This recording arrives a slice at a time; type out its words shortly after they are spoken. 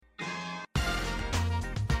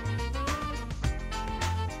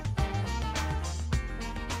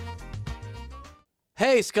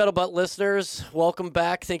Hey, Scuttlebutt listeners, welcome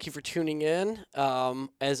back. Thank you for tuning in.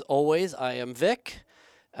 As always, I am Vic,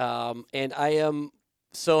 and I am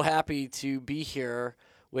so happy to be here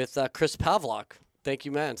with Chris Pavlok. Thank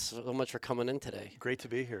you, man, so much for coming in today. Great to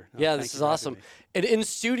be here. Yeah, this is awesome. An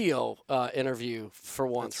in-studio interview for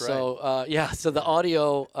once. That's right. So the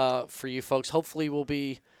audio for you folks hopefully will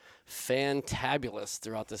be fantabulous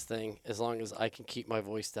throughout this thing, as long as I can keep my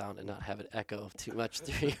voice down and not have it echo too much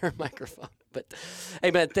through your microphone. But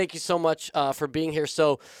hey, man, thank you so much for being here.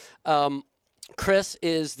 So Chris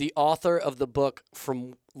is the author of the book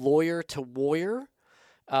From Lawyer to Warrior,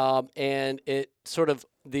 and it sort of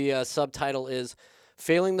the subtitle is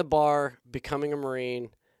Failing the Bar, Becoming a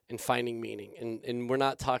Marine, and Finding Meaning. And we're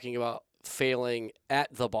not talking about failing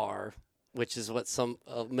at the bar, which is what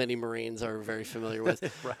many Marines are very familiar with.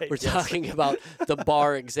 Right. We're talking about the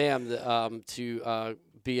bar exam to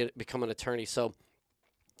become an attorney. So,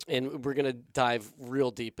 and we're going to dive real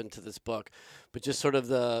deep into this book, but just sort of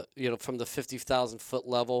from the 50,000 foot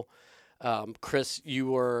level. Chris, you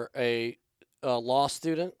were a law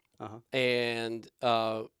student and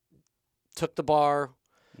took the bar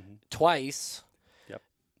twice. Yep.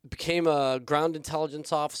 Became a ground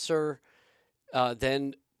intelligence officer,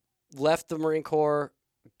 then left the Marine Corps,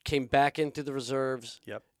 came back into the reserves.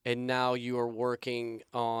 Yep. And now you are working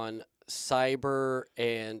on cyber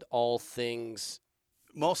and all things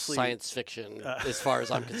mostly science fiction, as far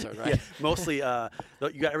as I'm concerned, right? Yeah, mostly, you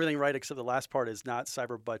got everything right except the last part is not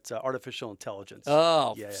cyber, but artificial intelligence.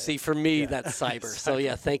 Oh, yeah, see, for me, that's cyber. So,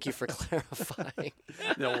 yeah, thank you for clarifying.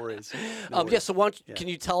 No worries. Yeah, so can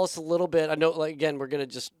you tell us a little bit? I know, again, we're going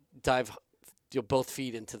to just dive both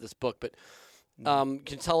feet into this book, but can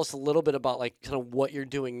you tell us a little bit about, kind of what you're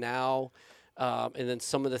doing now, and then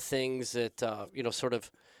some of the things that, sort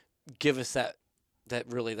of give us that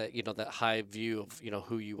high view of,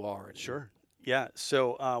 who you are. Sure. Yeah.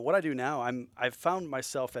 So what I do now, I've found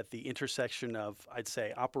myself at the intersection of, I'd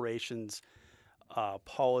say, operations,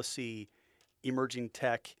 policy, emerging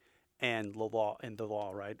tech, and the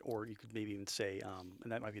law, right? Or you could maybe even say,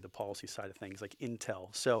 and that might be the policy side of things, like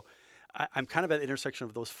intel. So I'm kind of at the intersection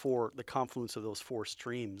of the confluence of those four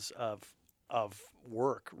streams of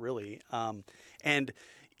work, really. And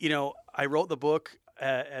I wrote the book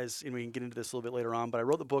and we can get into this a little bit later on, but I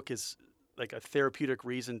wrote the book as like a therapeutic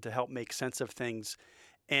reason to help make sense of things.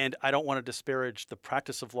 And I don't want to disparage the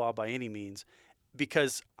practice of law by any means,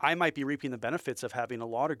 because I might be reaping the benefits of having a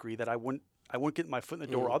law degree that I wouldn't get my foot in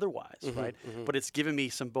the door otherwise, right? But it's given me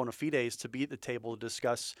some bona fides to be at the table to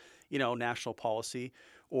discuss, national policy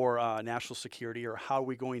or national security, or how are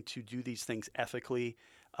we going to do these things ethically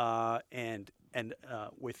and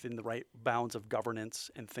within the right bounds of governance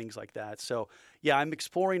and things like that. So, yeah, I'm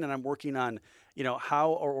exploring and I'm working on,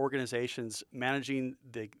 how are organizations managing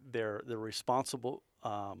the responsible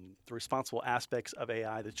aspects of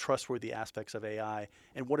AI, the trustworthy aspects of AI,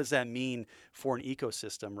 and what does that mean for an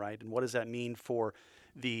ecosystem, right? And what does that mean for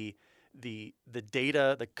the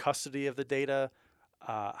data, the custody of the data,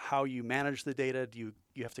 how you manage the data? Do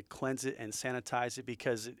you have to cleanse it and sanitize it?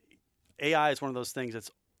 Because AI is one of those things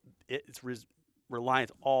it's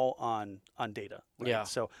reliant all on data. Right? Yeah.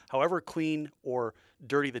 So however clean or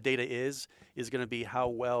dirty the data is going to be how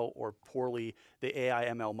well or poorly the AI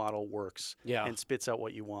ML model works and spits out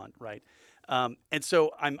what you want, right? And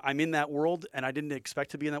so I'm in that world, and I didn't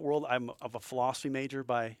expect to be in that world. I'm of a philosophy major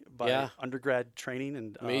by undergrad training,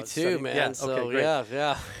 and me too, studying. man. Yeah, so okay, great.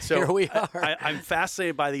 yeah. So here we are. I'm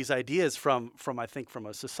fascinated by these ideas from I think from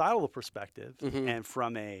a societal perspective and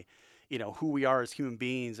from a who we are as human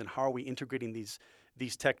beings and how are we integrating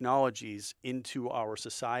these technologies into our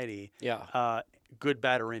society, good,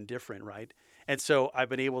 bad, or indifferent, right? And so I've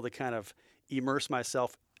been able to kind of immerse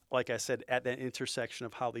myself, like I said, at that intersection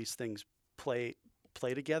of how these things play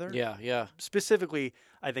together. Yeah. Specifically,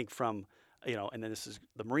 I think from, and then this is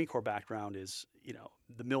the Marine Corps background is,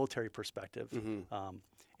 the military perspective.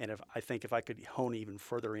 And if I could hone even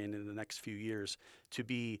further in the next few years to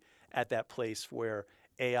be at that place where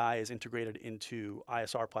AI is integrated into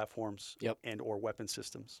ISR platforms and or weapon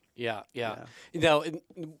systems. Yeah.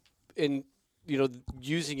 In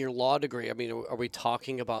using your law degree, I mean, are we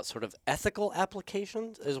talking about sort of ethical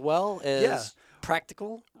applications as well as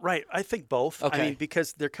practical? Right. I think both. Okay. I mean,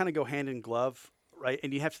 because they kind of go hand in glove, right?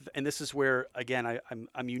 And you have to, and this is where, again,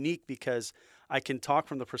 I'm unique because I can talk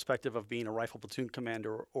from the perspective of being a rifle platoon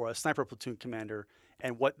commander or a sniper platoon commander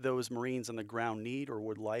and what those Marines on the ground need or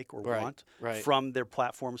would like or want from their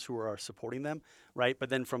platforms who are supporting them, right? But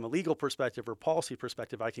then from a legal perspective or policy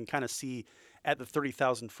perspective, I can kind of see at the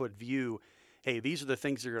 30,000 foot view hey, these are the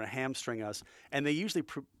things that are going to hamstring us. And they usually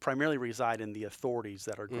primarily reside in the authorities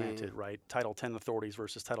that are granted, right? Title 10 authorities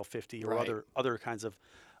versus Title 50 or Right. other kinds of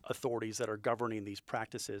authorities that are governing these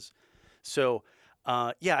practices. So,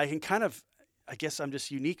 yeah, I guess I'm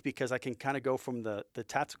just unique because I can kind of go from the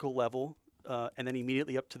tactical level and then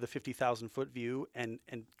immediately up to the 50,000-foot view and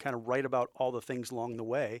kind of write about all the things along the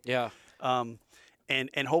way. Yeah.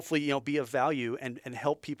 And hopefully, be of value and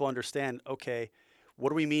help people understand, okay, what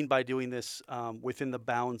do we mean by doing this within the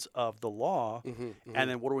bounds of the law? And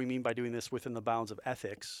then what do we mean by doing this within the bounds of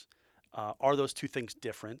ethics? Are those two things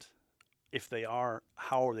different? If they are,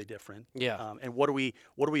 how are they different? Yeah. And what do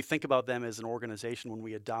we think about them as an organization when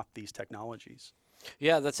we adopt these technologies?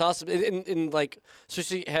 Yeah, that's awesome. And like,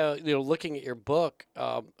 especially how, looking at your book,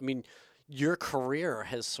 I mean, your career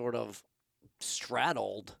has sort of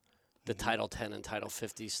straddled the Title 10 and Title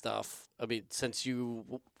 50 stuff. I mean, since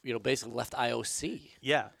you basically left IOC.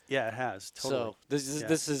 Yeah, it has. Totally. So this is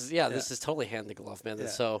this is totally hand in glove, man. Yeah.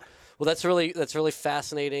 So well, that's really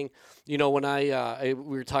fascinating. When we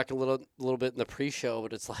were talking a little bit in the pre-show,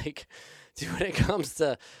 but it's like, dude, when it comes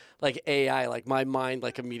to like AI, like my mind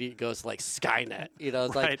like immediately goes to, like Skynet.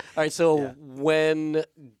 It's like, all right, so when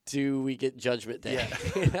do we get Judgment Day?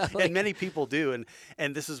 Yeah. And many people do,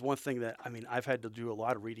 and this is one thing that I've had to do a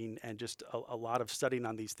lot of reading and just a lot of studying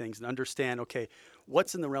on these things and understand, okay,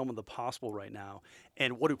 what's in the realm of the possible right now,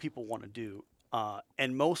 and what do people want to do?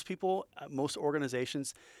 And most people, most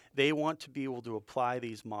organizations, they want to be able to apply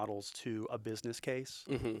these models to a business case,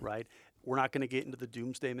 right? We're not going to get into the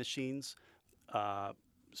doomsday machines.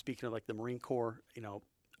 Speaking of like the Marine Corps,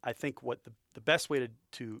 I think what the best way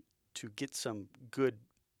to get some good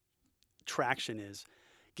traction is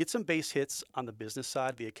get some base hits on the business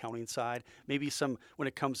side, the accounting side, maybe some when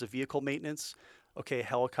it comes to vehicle maintenance, okay,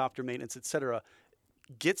 helicopter maintenance, etc.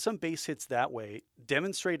 Get some base hits that way,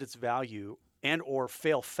 demonstrate its value, and or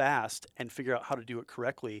fail fast and figure out how to do it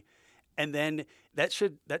correctly, and then that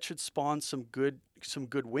should spawn some good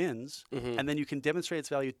wins, and then you can demonstrate its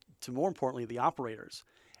value to, more importantly, the operators.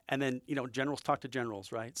 And then, generals talk to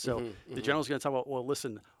generals, right? So the general's going to talk about, well,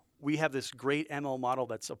 listen, we have this great ML model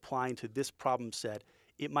that's applying to this problem set.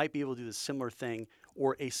 It might be able to do the similar thing,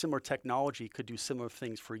 or a similar technology could do similar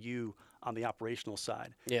things for you on the operational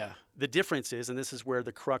side. Yeah. The difference is, and this is where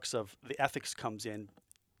the crux of the ethics comes in,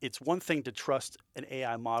 it's one thing to trust an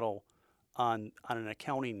AI model on an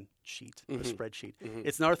accounting sheet, a spreadsheet.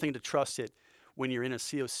 It's another thing to trust it when you're in a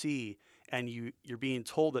COC and you're being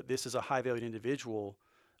told that this is a high-valued individual.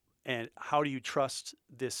 And how do you trust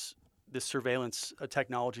this surveillance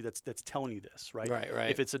technology that's telling you this, right? Right.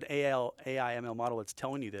 If it's an AI ML model that's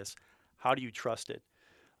telling you this, how do you trust it?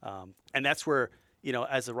 And that's where,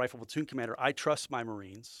 as a rifle platoon commander, I trust my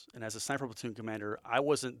Marines, and as a sniper platoon commander, I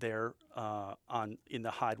wasn't there in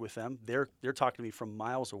the hide with them. They're talking to me from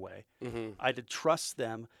miles away. I had to trust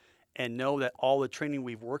them and know that all the training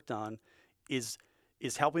we've worked on is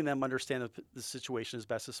helping them understand the situation as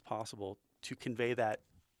best as possible to convey that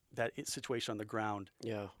situation on the ground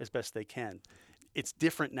as best they can. It's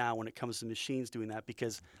different now when it comes to machines doing that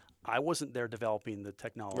because I wasn't there developing the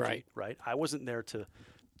technology, right? I wasn't there to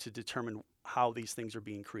determine how these things are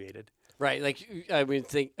being created. Right. Like, I mean,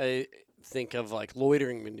 think of like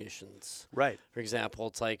loitering munitions. Right. For example,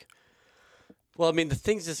 it's like, well, I mean, the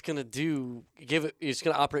things it's going to do, it's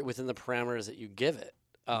going to operate within the parameters that you give it.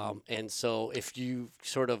 And so if you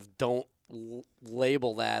sort of don't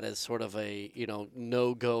label that as sort of a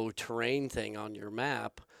no-go terrain thing on your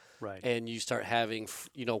map, right? And you start having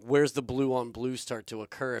where's the blue on blue start to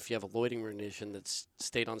occur if you have a loitering munition that's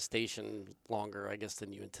stayed on station longer, I guess,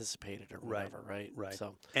 than you anticipated or whatever, right?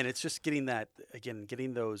 So, and it's just getting that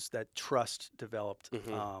trust developed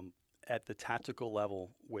at the tactical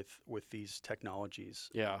level with these technologies,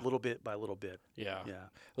 little bit by little bit.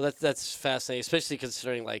 Well, that's fascinating, especially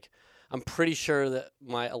considering like I'm pretty sure that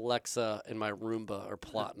my Alexa and my Roomba are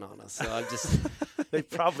plotting on us. So I'm just they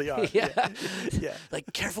probably are. Yeah. Yeah.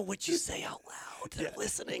 Like, careful what you say out loud. They're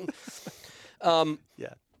listening.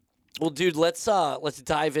 Yeah. Well, dude, let's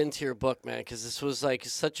dive into your book, man, because this was like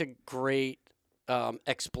such a great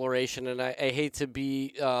exploration, and I hate to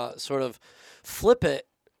be sort of flip it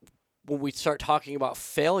when we start talking about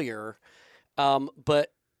failure,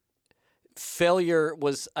 but failure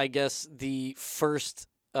was, I guess, the first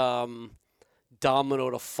domino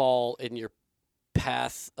to fall in your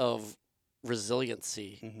path of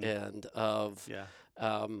resiliency and of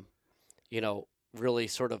really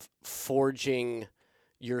sort of forging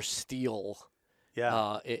your steel.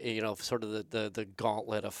 Sort of the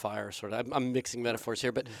gauntlet of fire. Sort of. I'm mixing metaphors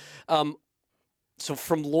here, but so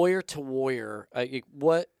from lawyer to warrior,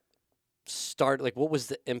 what start? Like, what was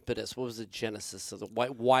the impetus? What was the genesis of the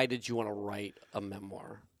why did you want to write a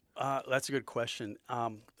memoir? That's a good question.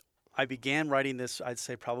 I began writing this, I'd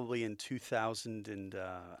say probably in 2000 and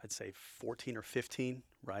I'd say 14 or 15,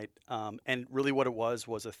 right? And really what it was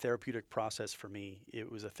a therapeutic process for me. It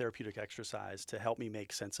was a therapeutic exercise to help me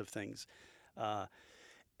make sense of things.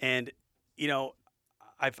 And, you know,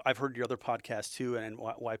 I've heard your other podcasts too, and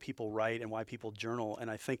why people write and why people journal, and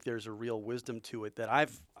I think there's a real wisdom to it that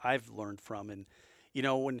I've learned from. And you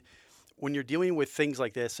know, when you're dealing with things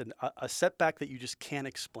like this, and a setback that you just can't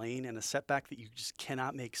explain, and a setback that you just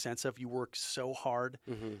cannot make sense of, you work so hard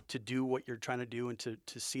to do what you're trying to do and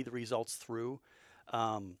to see the results through.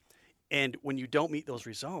 And when you don't meet those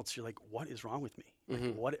results, you're like, what is wrong with me?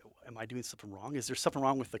 Like, what am I doing something wrong? Is there something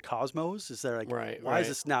wrong with the cosmos? Is there like, why is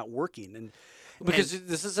this not working? And because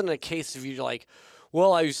this isn't a case of you like,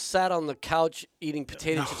 well, I sat on the couch eating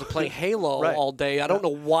potato chips and playing Halo all day. I don't know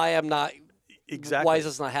why I'm not. Exactly. Why is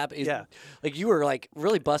this not happening? Yeah. Like you were like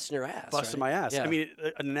really busting your ass. Busting my ass. Yeah. I mean,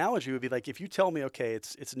 an analogy would be like if you tell me, okay,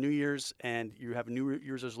 it's New Year's and you have a New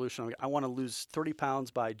Year's resolution. I want to lose 30 pounds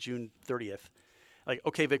by June 30th. Like,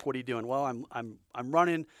 okay, Vic, what are you doing? Well, I'm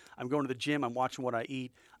running. I'm going to the gym. I'm watching what I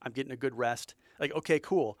eat. I'm getting a good rest. Like, okay,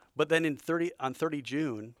 cool. But then on 30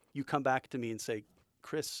 June, you come back to me and say,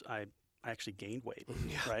 Chris, I actually gained weight,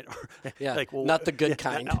 right? Yeah, like, well, not the good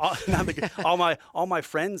kind. Not the good. All my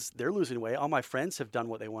friends, they're losing weight. All my friends have done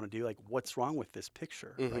what they want to do. Like, what's wrong with this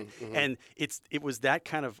picture? Right? And it was that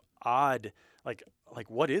kind of odd, like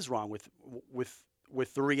what is wrong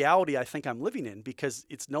with the reality I think I'm living in, because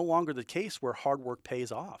it's no longer the case where hard work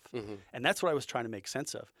pays off. And that's what I was trying to make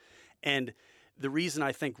sense of. And the reason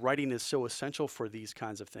I think writing is so essential for these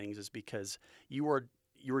kinds of things is because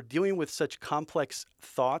you're dealing with such complex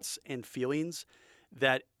thoughts and feelings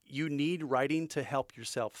that you need writing to help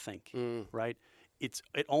yourself think, right? It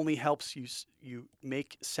only helps you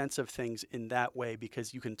make sense of things in that way,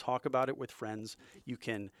 because you can talk about it with friends, you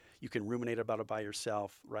can ruminate about it by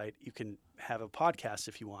yourself, right? You can have a podcast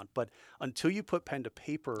if you want, but until you put pen to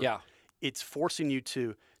paper, it's forcing you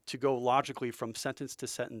to go logically from sentence to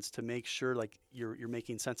sentence to make sure like you're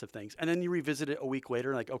making sense of things. And then you revisit it a week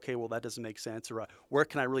later, like, okay, well, that doesn't make sense, or where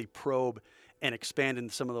can I really probe and expand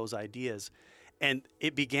into some of those ideas? And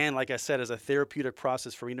it began, like I said, as a therapeutic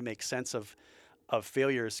process for me to make sense of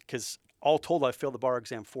failures, because all told, I failed the bar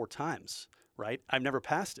exam 4 times, right? I've never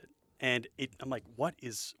passed it. And I'm like, what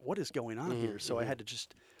is going on here? So I had to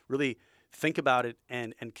just really think about it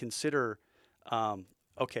and consider,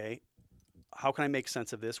 okay, how can I make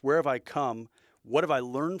sense of this? Where have I come? What have I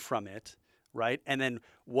learned from it, right? And then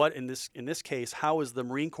what in this case, how has the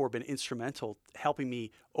Marine Corps been instrumental helping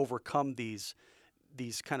me overcome these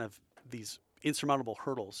insurmountable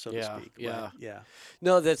hurdles, so to speak? Yeah. Right? Yeah.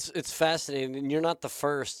 No, it's fascinating, and you're not the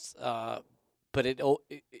first. But it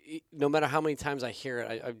no matter how many times I hear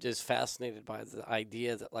it, I'm just fascinated by the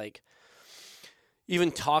idea that like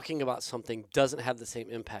even talking about something doesn't have the same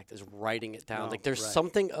impact as writing it down. No, like there's right.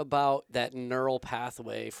 something about that neural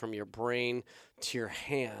pathway from your brain to your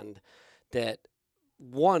hand that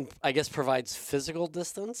one, I guess, provides physical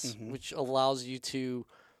distance, which allows you to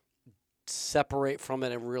separate from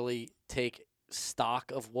it and really take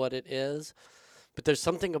stock of what it is. But there's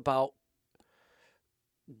something about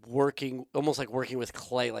working, almost like working with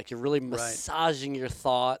clay, like you're really massaging your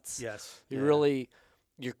thoughts. Yes.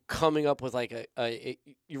 You're coming up with like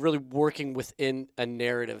you're really working within a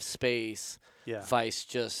narrative space. Yeah. Vice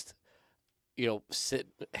just,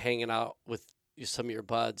 hanging out with some of your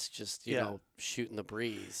buds, just, shooting the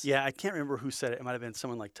breeze. Yeah. I can't remember who said it. It might've been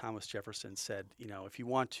someone like Thomas Jefferson said, if you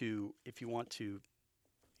want to,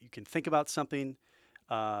 you can think about something,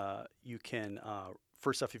 you can,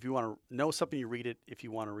 first off, if you want to know something, you read it. If you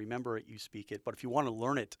want to remember it, you speak it. But if you want to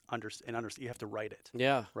learn it, understand, you have to write it.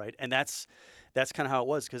 Yeah. Right. And that's kind of how it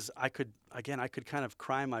was, because I could kind of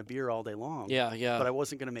cry my beer all day long. Yeah. But I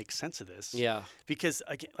wasn't going to make sense of this. Yeah. Because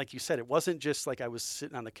again, like you said, it wasn't just like I was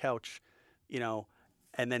sitting on the couch,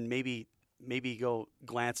 and then maybe go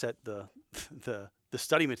glance at the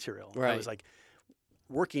study material. Right. I was like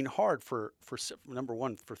working hard for number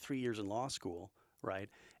one, for 3 years in law school. Right.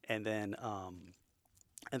 And then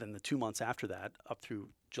the 2 months after that, up through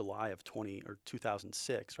July of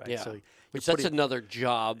 2006, right? Yeah. So that's another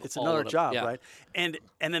job. It's another job, yeah. right? And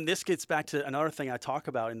then this gets back to another thing I talk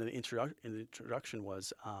about in the introduction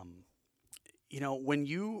was,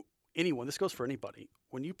 this goes for anybody.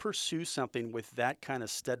 When you pursue something with that kind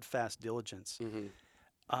of steadfast diligence,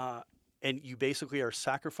 and you basically are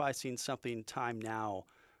sacrificing something time now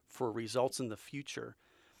for results in the future,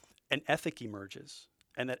 an ethic emerges,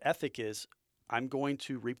 and that ethic is, I'm going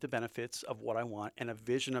to reap the benefits of what I want, and a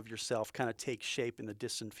vision of yourself kind of takes shape in the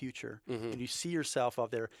distant future. Mm-hmm. And you see yourself out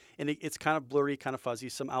there, and it's kind of blurry, kind of fuzzy,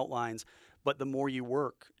 some outlines, but the more you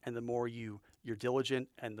work and the more you're diligent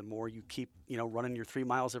and the more you keep, running your 3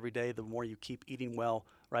 miles every day, the more you keep eating well,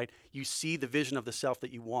 right? You see the vision of the self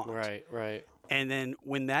that you want. Right, right. And then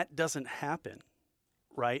when that doesn't happen,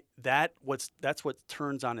 right, that's what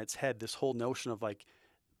turns on its head this whole notion of like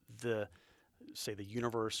the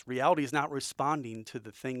universe. Reality is not responding to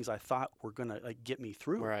the things I thought were going to like get me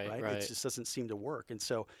through, Right. It just doesn't seem to work. And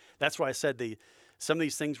so that's why I said some of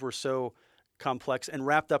these things were so complex and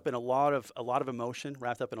wrapped up in a lot of emotion,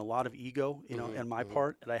 wrapped up in a lot of ego, on my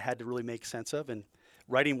part, that I had to really make sense of, and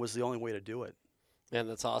writing was the only way to do it. Man,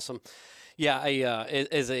 that's awesome. Yeah, I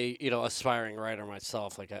as a aspiring writer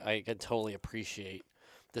myself, like I can totally appreciate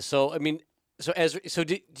this. So I mean,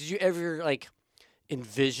 did you ever like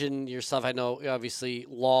envision yourself? I know obviously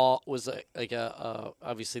law was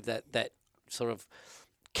obviously that sort of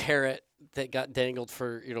carrot that got dangled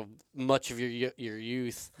for much of your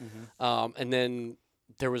youth, and then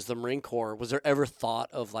there was the Marine Corps. Was there ever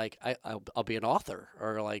thought of like I'll be an author,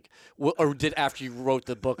 or like or did after you wrote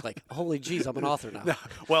the book like holy geez, I'm an author now? No,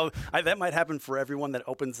 well, that might happen for everyone that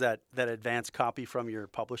opens that advanced copy from your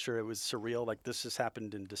publisher. It was surreal. Like this just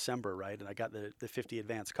happened in December, right? And I got the 50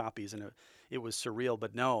 advanced copies, and it was surreal.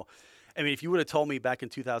 But no, I mean, if you would have told me back in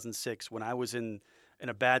 2006 when I was in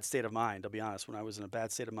a bad state of mind, I'll be honest, when I was in a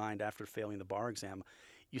bad state of mind after failing the bar exam,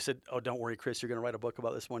 you said, "Oh, don't worry, Chris. You're going to write a book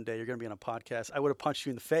about this one day. You're going to be on a podcast." I would have punched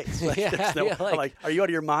you in the face. Like, like, are you out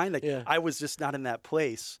of your mind? Like, I was just not in that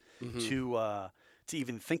place to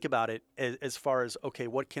even think about it as far as, okay,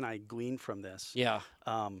 what can I glean from this? Yeah.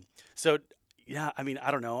 So, yeah, I mean,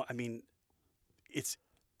 I don't know. I mean,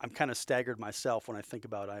 I'm kind of staggered myself when I think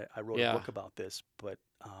about I wrote a book about this, but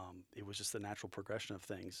it was just the natural progression of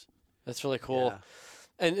things. That's really cool. Yeah.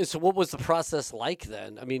 And so what was the process like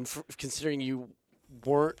then? I mean, considering you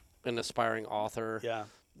weren't an aspiring author,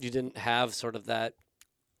 you didn't have sort of that,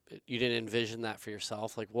 you didn't envision that for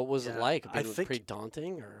yourself. Like, what was it like? I think pretty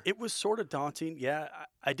daunting, or it was sort of daunting. Yeah,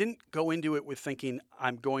 I didn't go into it with thinking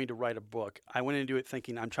I'm going to write a book. I went into it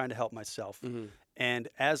thinking I'm trying to help myself. And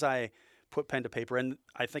as I put pen to paper, and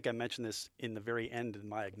I think I mentioned this in the very end in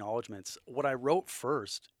my acknowledgments, what I wrote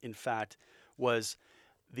first, in fact, was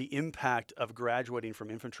the impact of graduating from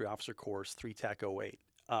Infantry Officer Course 3 TAC 08.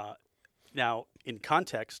 Now, in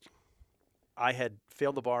context, I had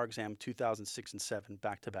failed the bar exam 2006 and 7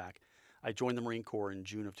 back to back. I joined the Marine Corps in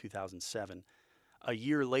June of 2007. A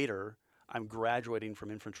year later, I'm graduating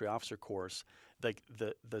from Infantry Officer Course, like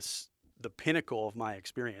the pinnacle of my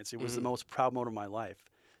experience. It was the most proud moment of my life.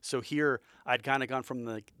 So here, I'd kind of gone from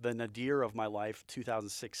the nadir of my life,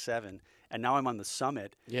 2006-7, and now I'm on the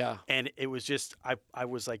summit. Yeah. And it was just, I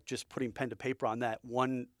was like just putting pen to paper on that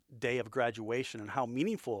one day of graduation and how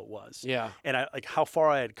meaningful it was. Yeah. And like how far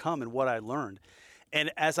I had come and what I learned.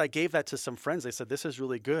 And as I gave that to some friends, they said, "This is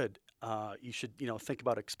really good. You should, think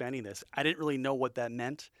about expanding this." I didn't really know what that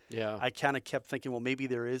meant. Yeah. I kind of kept thinking, well, maybe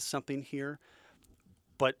there is something here.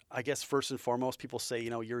 But I guess first and foremost, people say,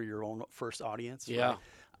 you're your own first audience. Yeah. Right?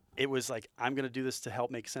 It was like, I'm going to do this to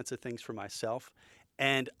help make sense of things for myself.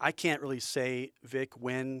 And I can't really say, Vic,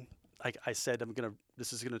 when like I said,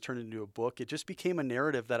 this is going to turn into a book. It just became a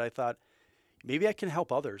narrative that I thought maybe I can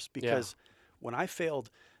help others, because when I failed,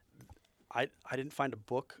 I didn't find a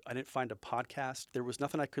book. I didn't find a podcast. There was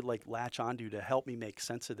nothing I could like latch onto to help me make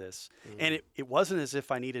sense of this. And it wasn't as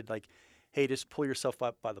if I needed like, hey, just pull yourself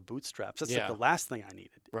up by the bootstraps. That's like the last thing I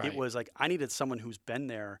needed. Right. It was like, I needed someone who's been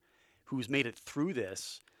there, who's made it through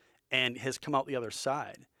this and has come out the other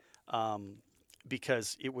side.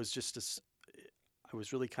 Because it was just I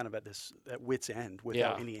was really kind of at wit's end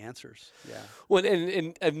without any answers. Yeah. Well,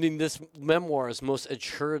 and I mean, this memoir is most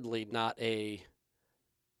assuredly not a,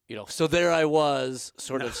 so there I was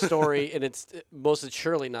sort of story, and it's most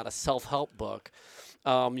assuredly not a self-help book.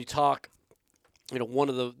 You talk, one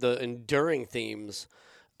of the enduring themes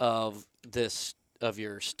of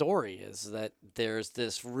your story is that there's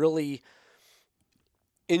this really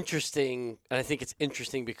interesting, and I think it's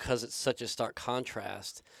interesting because it's such a stark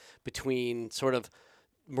contrast between sort of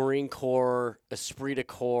Marine Corps, esprit de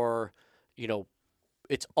corps,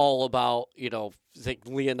 it's all about, like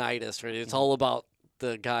Leonidas, right? It's all about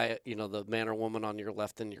the guy, the man or woman on your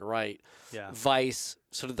left and your right. Yeah. Vice,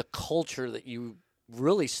 sort of the culture that you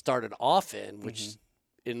really started off in, which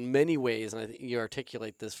in many ways, and I think you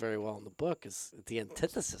articulate this very well in the book, is the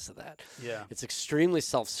antithesis of that. Yeah. It's extremely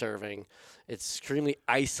self-serving. It's extremely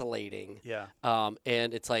isolating. Yeah.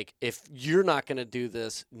 And it's like, if you're not going to do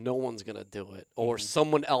this, no one's going to do it, or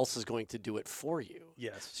someone else is going to do it for you.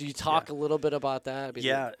 Yes. So you talk a little bit about that. I mean,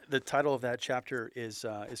 Yeah. The title of that chapter is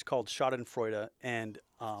called Schadenfreude, and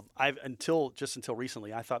I've until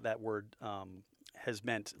recently, I thought that word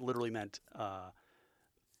literally meant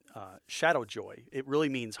shadow joy. It really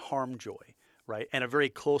means harm joy, right? And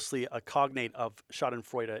a cognate of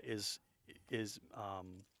Schadenfreude is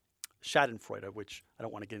Schadenfreude, which I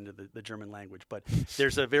don't want to get into the German language, but they're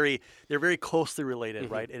very closely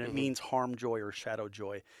related, right? And it means harm joy or shadow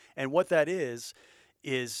joy. And what that is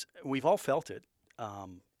we've all felt it.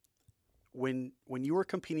 When you are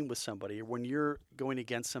competing with somebody, or when you're going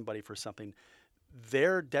against somebody for something,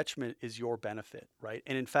 their detriment is your benefit, right?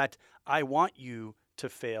 And in fact, I want you to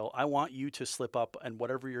fail. I want you to slip up and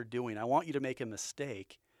whatever you're doing. I want you to make a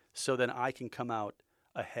mistake so that I can come out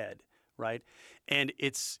ahead, right? And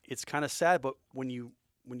it's kind of sad, but when you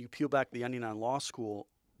peel back the onion on law school,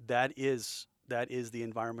 that is the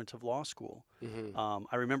environment of law school.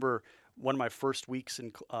 I remember one of my first weeks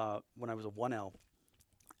when I was a 1L,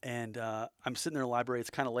 and I'm sitting there in the library. It's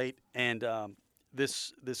kind of late, and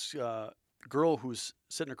this girl who's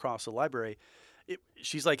sitting across the library,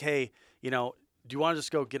 she's like, "Hey, do you want to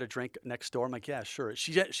just go get a drink next door?" I'm like, "Yeah, sure."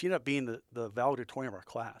 She ended up being the valedictorian of our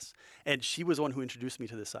class, and she was the one who introduced me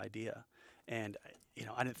to this idea. And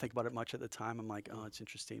I didn't think about it much at the time. I'm like, "Oh, it's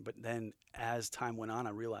interesting." But then as time went on, I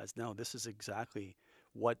realized, no, this is exactly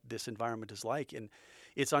what this environment is like. And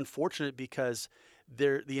it's unfortunate because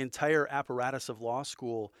the entire apparatus of law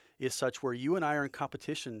school is such where you and I are in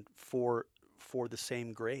competition for the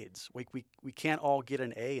same grades. We can't all get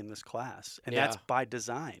an A in this class, and that's by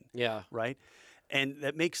design. Yeah. Right. And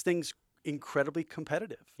that makes things incredibly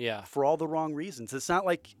competitive. Yeah. For all the wrong reasons. It's not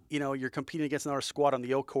like you're competing against another squad on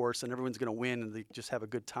the O course and everyone's going to win and they just have a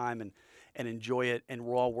good time and enjoy it, and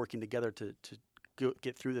we're all working together to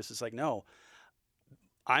get through this. It's like, no,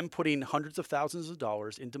 I'm putting hundreds of thousands of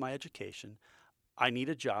dollars into my education. I need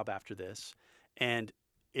a job after this, and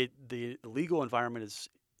the legal environment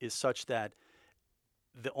is such that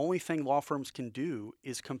the only thing law firms can do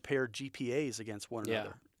is compare GPAs against one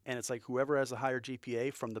another. And it's like whoever has a higher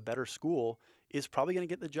GPA from the better school is probably going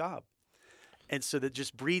to get the job. And so that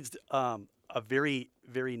just breeds a very,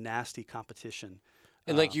 very nasty competition.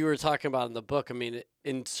 And like you were talking about in the book, I mean,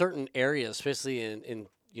 in certain areas, especially in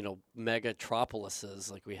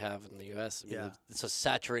megatropolises like we have in the U.S., I mean, it's a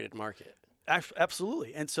saturated market.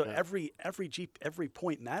 Absolutely. And so every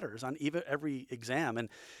point matters on even every exam. And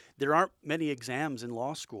there aren't many exams in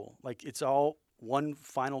law school. Like, it's all one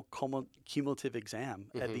final cumulative exam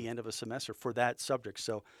at the end of a semester for that subject.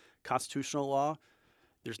 So constitutional law,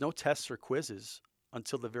 there's no tests or quizzes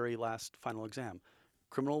until the very last final exam.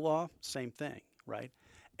 Criminal law, same thing, right?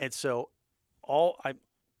 And so all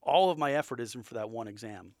of my effort is in for that one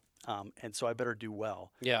exam. And so I better do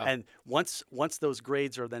well. Yeah. And once those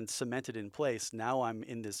grades are then cemented in place, now I'm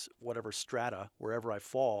in this whatever strata, wherever I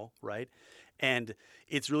fall, right? And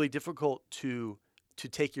it's really difficult to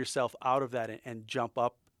take yourself out of that and jump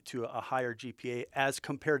up to a higher GPA as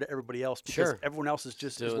compared to everybody else, because everyone else is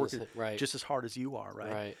working just as hard as you are,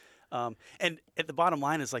 right? And at the bottom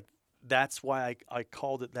line is, like, that's why I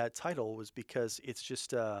called it that title, was because it's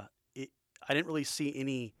just I didn't really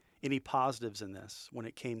see any positives in this when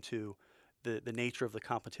it came to the nature of the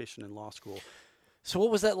competition in law school. So what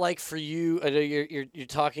was that like for you? I know you're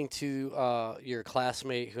talking to your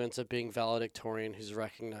classmate who ends up being valedictorian, who's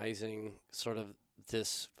recognizing sort of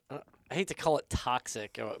this, I hate to call it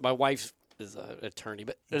toxic. My wife is an attorney,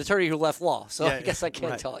 but an attorney who left law, so I guess I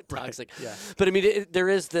can't call it toxic. Yeah. But I mean, there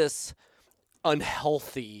is this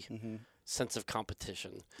unhealthy sense of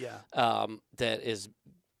competition that is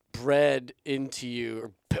bred into you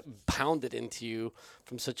or pounded into you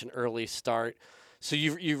from such an early start. So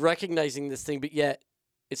you're recognizing this thing, but yet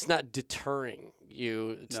it's not deterring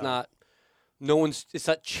you. It's not. It's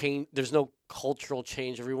not change. There's no cultural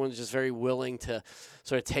change. Everyone's just very willing to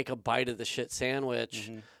sort of take a bite of the shit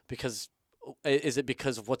sandwich because is it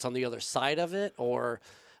because of what's on the other side of it, or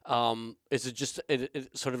is it just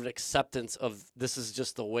sort of an acceptance of this is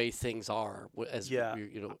just the way things are as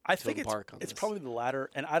I think it's probably the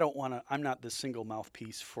latter. And I'm not the single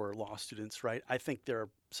mouthpiece for law students, right? I think there are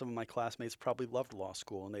some of my classmates probably loved law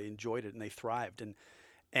school and they enjoyed it and they thrived,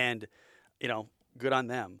 and good on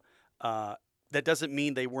them. That doesn't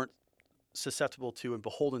mean they weren't susceptible to and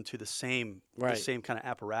beholden to the same kind of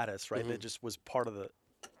apparatus, right? That just was part of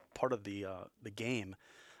the game.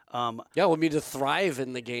 Yeah, well, I mean, to thrive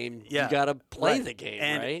in the game, Yeah, you got to play right. the game,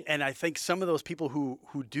 And right? and I think some of those people who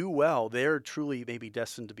do well, they're truly maybe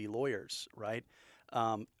destined to be lawyers, right?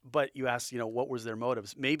 But you ask, what was their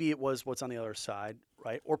motives? Maybe it was what's on the other side,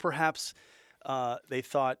 right? Or perhaps they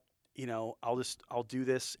thought, I'll do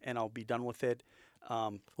this and I'll be done with it.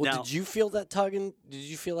 Well, Now, did you feel that tug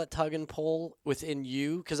and pull within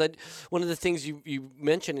you? Because one of the things you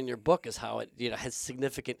mentioned in your book is how it has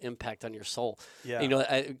significant impact on your soul.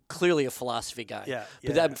 yeah, Clearly a philosophy guy. yeah,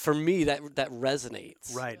 But yeah, that for me that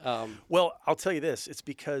resonates. right. Well, I'll tell you this: it's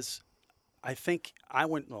because I think I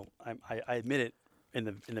went. Well, I admit it in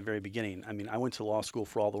the very beginning. I mean, I went to law school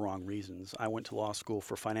for all the wrong reasons. I went to law school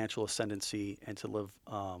for financial ascendancy and to live,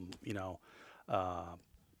 uh,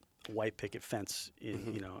 white picket fence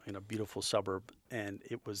in a beautiful suburb. And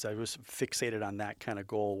I was fixated on that kind of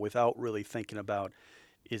goal without really thinking about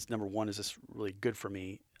number one, is this really good for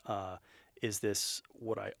me? Is this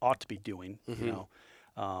what I ought to be doing?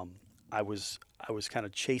 I was kind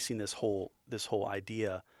of chasing this whole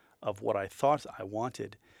idea of what I thought I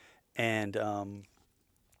wanted, and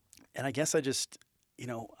I guess I just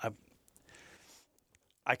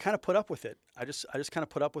I kind of put up with it. I just kind of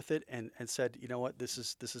put up with it and said, you know what, this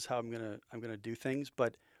is how I'm gonna do things.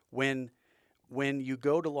 But when you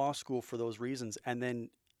go to law school for those reasons, and then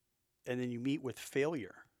you meet with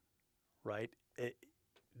failure, right?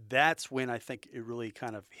 That's when I think it really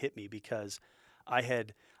kind of hit me, because I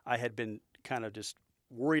had been kind of just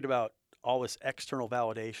worried about all this external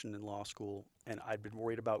validation in law school, and I'd been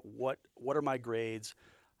worried about what are my grades,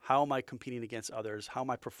 how am I competing against others, how am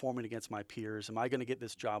I performing against my peers, am I going to get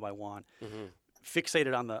this job I want? Mm-hmm.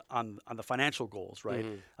 Fixated on the financial goals, right?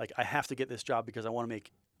 Mm-hmm. Like, I have to get this job because I want to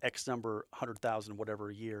make X number, 100,000, whatever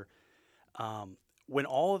a year. When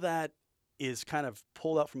all of that is kind of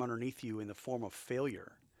pulled out from underneath you in the form of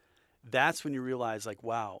failure, that's when you realize, like,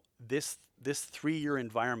 wow, this 3-year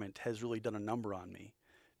environment has really done a number on me.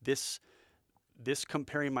 This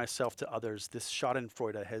comparing myself to others, this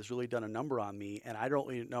Schadenfreude has really done a number on me, and I don't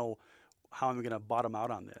really know how I'm going to bottom out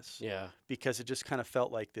on this. Yeah. Because it just kind of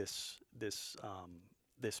felt like this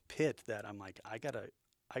pit that I'm like, I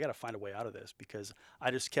gotta find a way out of this, because I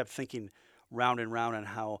just kept thinking round and round on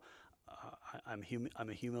how I'm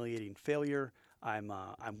a humiliating failure. I'm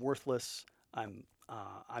worthless. I'm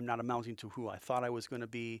not amounting to who I thought I was going to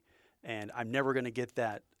be, and I'm never going to get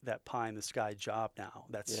that pie in the sky job now.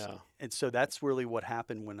 And so that's really what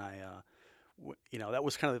happened when that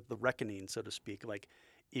was kind of the reckoning, so to speak. Like,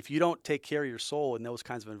 if you don't take care of your soul in those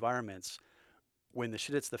kinds of environments, when the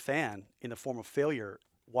shit hits the fan in the form of failure,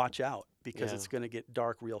 watch out, because it's going to get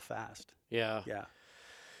dark real fast. Yeah. Yeah.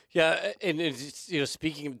 Yeah, and it's,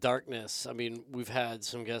 speaking of darkness, I mean, we've had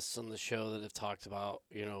some guests on the show that have talked about,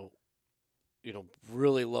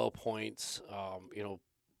 really low points.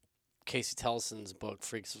 Casey Tellison's book,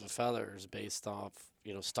 Freaks of a Feather, is based off,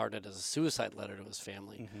 started as a suicide letter to his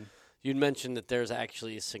family. Mm-hmm. You'd mentioned that there's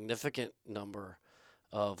actually a significant number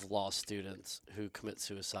of law students who commit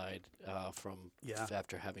suicide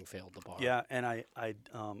after having failed the bar. Yeah, and I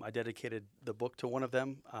dedicated the book to one of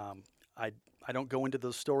them. I don't go into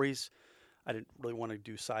those stories. I didn't really want to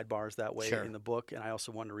do sidebars that way in the book, and I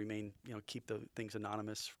also wanted to remain, keep the things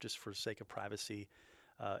anonymous just for the sake of privacy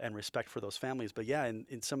and respect for those families. But yeah,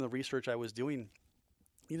 in some of the research I was doing,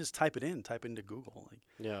 you just type into Google,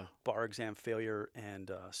 like bar exam failure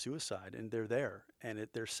and suicide, and they're there, and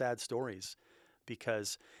they're sad stories,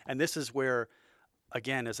 and this is where,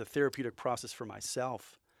 again, as a therapeutic process for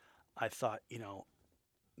myself, I thought,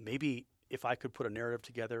 maybe if I could put a narrative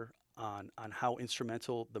together on how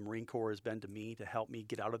instrumental the Marine Corps has been to me to help me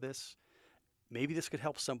get out of this, maybe this could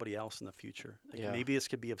help somebody else in the future. Maybe this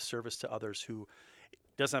could be of service to others who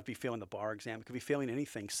doesn't have to be failing the bar exam. It could be failing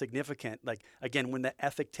anything significant. Like, again, when the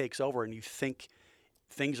ethic takes over and you think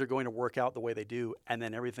things are going to work out the way they do, and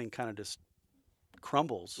then everything kind of just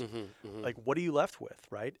crumbles. Like, what are you left with,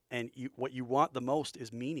 right? And what you want the most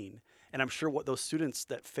is meaning. And I'm sure what those students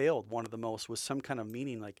that failed wanted the most was some kind of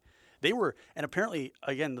meaning. Like, they were, and apparently,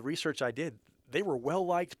 again, the research I did, they were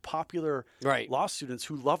well-liked, popular law students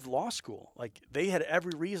who loved law school. Like, they had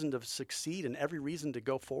every reason to succeed and every reason to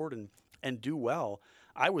go forward and do well.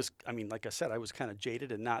 Like I said, I was kind of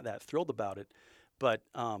jaded and not that thrilled about it. But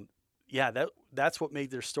that's what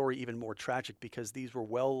made their story even more tragic, because these were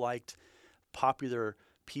well-liked, popular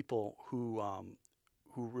people who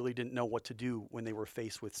really didn't know what to do when they were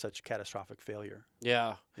faced with such catastrophic failure.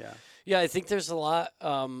 Yeah. I think there's a lot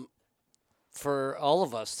for all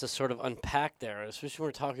of us to sort of unpack there, especially when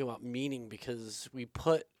we're talking about meaning, because we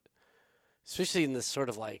put, especially in this sort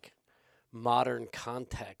of like modern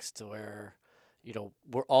context where,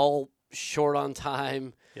 we're all short on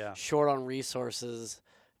time, Yeah. short on resources.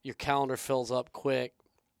 Your calendar fills up quick.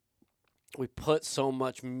 We put so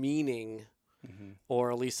much meaning,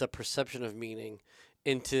 or at least a perception of meaning,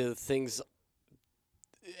 into things,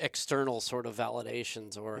 external sort of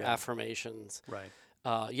validations or affirmations. Right.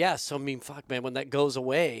 So I mean, fuck, man, when that goes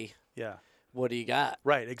away, Yeah. what do you got?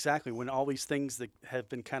 Right, exactly. When all these things that have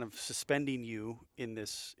been kind of suspending you in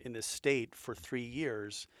this state for 3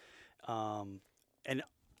 years, and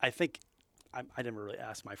I think I never really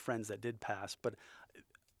asked my friends that did pass, but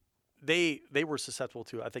they were susceptible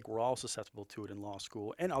to it. I think we're all susceptible to it in law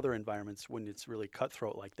school and other environments when it's really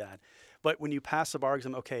cutthroat like that. But when you pass the bar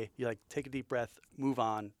exam, okay, you like take a deep breath, move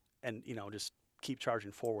on, and just keep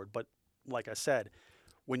charging forward. But like I said,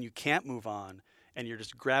 when you can't move on and you're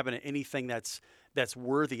just grabbing at anything that's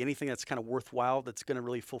worthy, anything that's kind of worthwhile, that's going to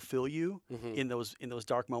really fulfill you in those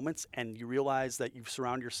dark moments, and you realize that you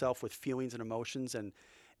surround yourself with feelings and emotions and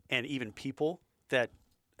even people that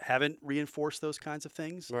haven't reinforced those kinds of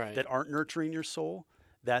things, Right. that aren't nurturing your soul,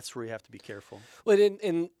 that's where you have to be careful. Well,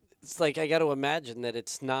 and it's like I got to imagine that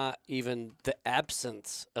it's not even the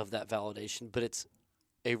absence of that validation, but it's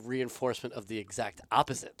a reinforcement of the exact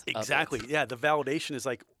opposite. Exactly. Of it. Yeah. The validation is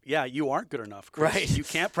like, yeah, you aren't good enough, Chris. Right. You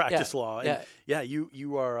can't practice law. And Yeah.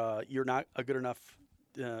 You are. You're not a good enough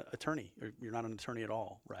attorney. Or you're not an attorney at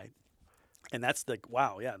all, right? And that's like,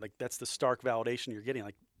 wow, yeah, like that's the stark validation you're getting.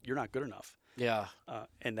 Like you're not good enough. Yeah.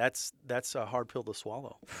 And that's a hard pill to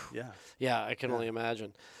swallow. Yeah. Yeah, I can Yeah. only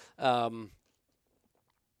imagine.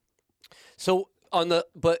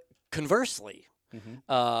 But conversely,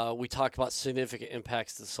 we talked about significant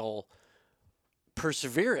impacts to the soul,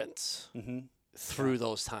 perseverance through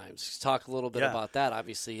those times. Talk a little bit Yeah. about that.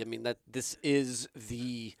 Obviously, I mean that this is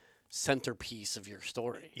the centerpiece of your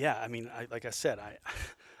story. Yeah. I mean, like I said,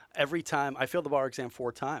 every time I failed the bar exam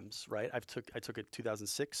 4 times, right? I took it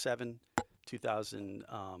 2006, 7,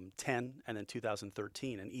 2010, and then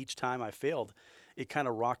 2013. And each time I failed, it kind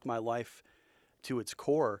of rocked my life to its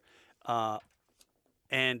core.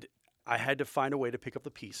 And I had to find a way to pick up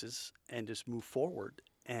the pieces and just move forward.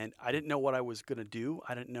 And I didn't know what I was going to do.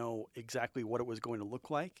 I didn't know exactly what it was going to look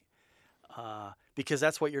like, because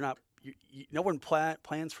that's what you're not. No one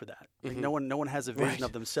plans for that. Like no one has a vision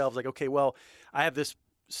of themselves. Like, okay, well, I have this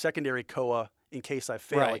secondary COA in case I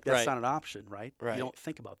fail. Like that's not an option, right? You don't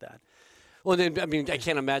think about that. Well, then, I mean, I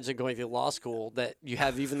can't imagine going through law school that you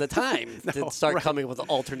have even the time to start coming up with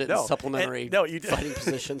alternate and supplementary fighting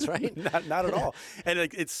positions, right? Not at all. And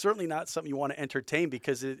it's certainly not something you want to entertain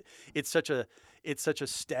because it's such a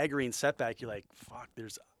staggering setback. You're like, fuck,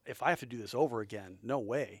 if I have to do this over again, no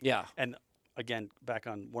way. Yeah. And again, back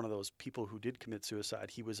on one of those people who did commit suicide,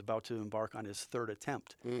 he was about to embark on his 3rd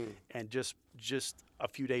attempt. And just a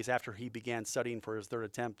few days after he began studying for his 3rd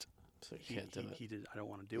attempt, so he did, I don't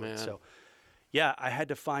want to do it. So yeah, I had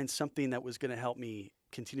to find something that was going to help me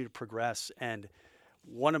continue to progress. And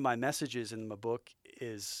one of my messages in my book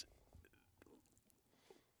is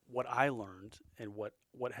what I learned and what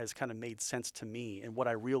has kind of made sense to me and what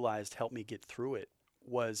I realized helped me get through it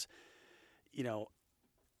was,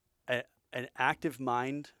 an active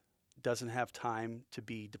mind doesn't have time to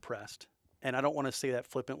be depressed. And I don't want to say that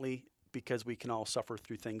flippantly because we can all suffer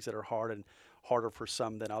through things that are hard and harder for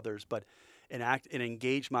some than others. But an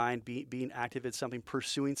engaged mind, being active in something,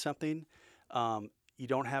 pursuing something, you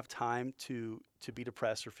don't have time to be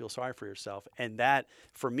depressed or feel sorry for yourself. And that,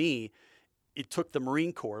 for me, it took the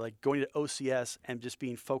Marine Corps, like going to OCS and just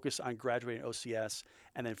being focused on graduating OCS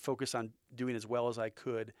and then focus on doing as well as I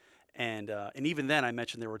could. And even then, I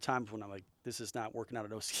mentioned there were times when I'm like, this is not working out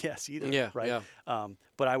at OCS either, right? Yeah.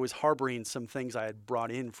 But I was harboring some things I had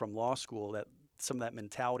brought in from law school, that some of that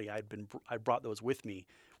mentality I brought those with me,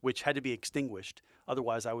 which had to be extinguished.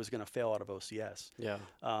 Otherwise, I was going to fail out of OCS. Yeah.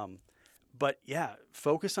 But yeah,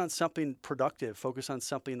 focus on something productive. Focus on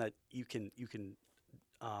something that you can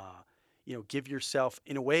give yourself,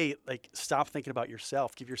 in a way, like stop thinking about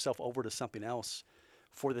yourself. Give yourself over to something else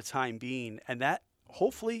for the time being, and that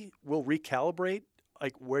hopefully will recalibrate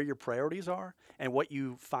like where your priorities are and what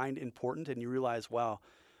you find important, and you realize, wow,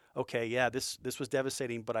 okay, yeah, this was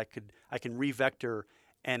devastating, but I can revector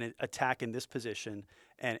and attack in this position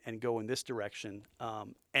and go in this direction,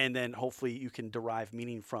 and then hopefully you can derive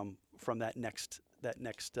meaning from that next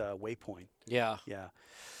waypoint. Yeah.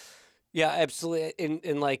 Yeah, absolutely.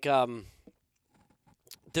 And like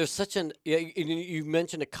there's such you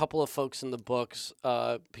mentioned a couple of folks in the books,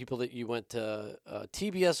 people that you went to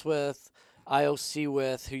TBS with, IOC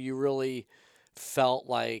with, who you really felt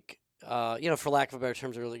like for lack of a better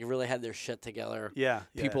terms, really had their shit together. Yeah.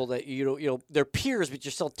 People that they're peers, but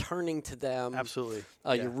you're still turning to them. Absolutely.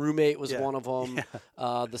 Your roommate was Yeah. one of them.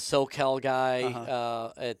 Yeah. The SoCal guy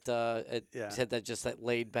Yeah. had that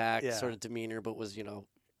laid back Yeah. sort of demeanor, but was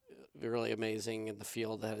really amazing in the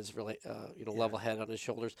field. That is really level head on his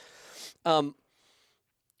shoulders.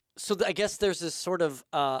 So I guess there's this sort of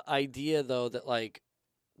idea though that like,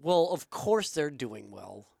 well, of course they're doing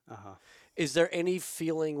well. Uh-huh. Is there any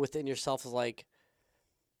feeling within yourself of like,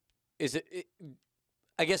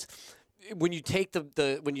 I guess when you take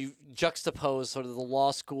when you juxtapose sort of the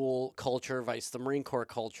law school culture versus the Marine Corps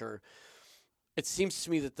culture, it seems to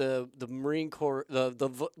me that the Marine Corps,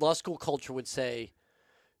 the law school culture would say,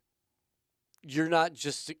 you're not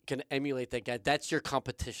just going to emulate that guy. That's your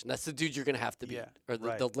competition. That's the dude you're going to have to beat, or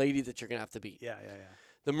the lady that you're going to have to beat. Yeah.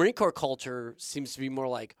 The Marine Corps culture seems to be more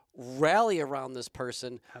like rally around this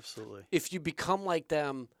person. Absolutely. If you become like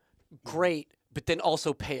them, great, but then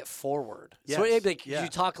also pay it forward. Yes. So could you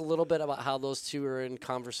talk a little bit about how those two are in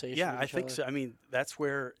conversation? Yeah, with I each think other? so. I mean, that's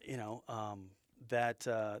where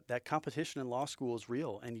that competition in law school is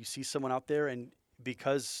real, and you see someone out there, and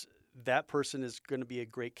because that person is going to be a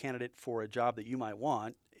great candidate for a job that you might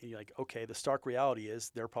want, and you're like, okay, the stark reality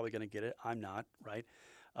is they're probably going to get it. I'm not, right?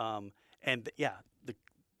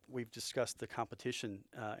 We've discussed the competition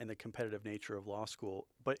and the competitive nature of law school,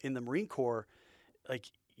 but in the Marine Corps, like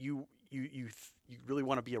you really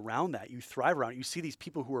want to be around that. You thrive around it. You see these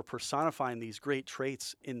people who are personifying these great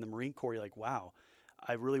traits in the Marine Corps. You're like, wow,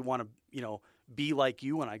 I really want to, be like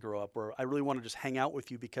you when I grow up, or I really want to just hang out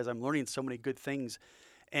with you because I'm learning so many good things.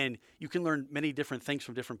 And you can learn many different things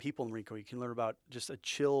from different people in the Marine Corps. You can learn about just a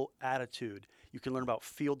chill attitude. You can learn about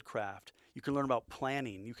field craft. You can learn about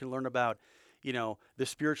planning. You can learn about, the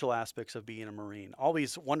spiritual aspects of being a Marine. All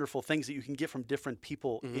these wonderful things that you can get from different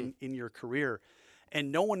people in your career.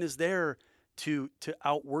 And no one is there to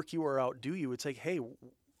outwork you or outdo you. It's like, hey,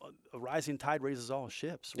 a rising tide raises all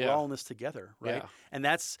ships. We're all in this together, right? Yeah. And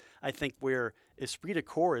that's, I think, where esprit de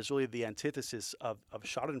corps is really the antithesis of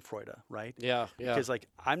Schadenfreude, right? Yeah. Because like,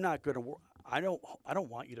 I'm not going to, I don't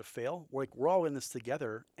want you to fail. We're all in this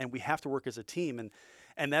together, and we have to work as a team.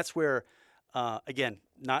 And that's where, again,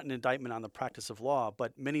 not an indictment on the practice of law,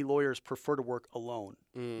 but many lawyers prefer to work alone,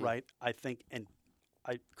 right? I think, and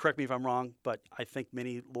correct me if I'm wrong, but I think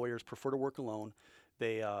many lawyers prefer to work alone.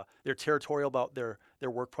 They're territorial about their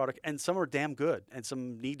work product, and some are damn good, and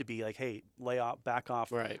some need to be like, hey, lay off, back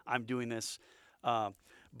off. Right. I'm doing this.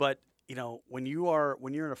 But when you're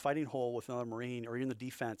in a fighting hole with another Marine, or you're in the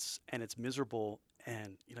defense and it's miserable,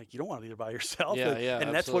 and you don't want to be there by yourself.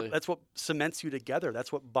 And that's what cements you together.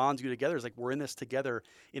 That's what bonds you together. Is like, we're in this together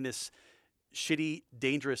in this shitty,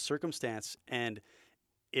 dangerous circumstance. And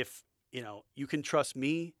if you can trust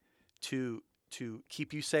me to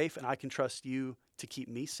keep you safe, and I can trust you to keep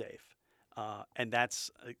me safe. And that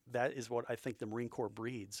is what I think the Marine Corps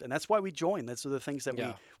breeds. And that's why we join. That's the things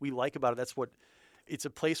that we like about it. It's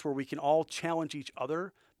a place where we can all challenge each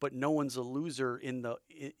other, but no one's a loser in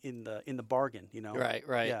the bargain,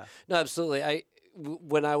 Right. Yeah. No, absolutely.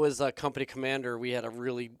 When I was a company commander, we had a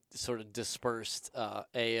really sort of dispersed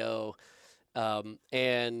AO.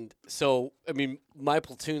 And so, I mean, my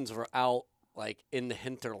platoons were out like in the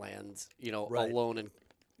hinterlands, alone, and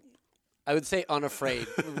I would say unafraid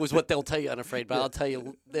was what they'll tell you, unafraid, but I'll tell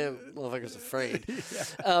you, the motherfucker's afraid.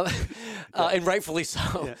 And rightfully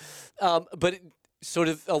so. Yeah. But sort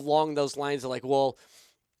of along those lines of like, well,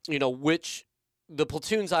 the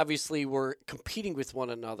platoons obviously were competing with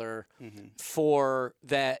one another for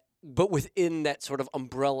that, but within that sort of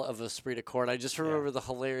umbrella of esprit de corps. And I just remember the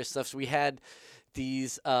hilarious stuff. So we had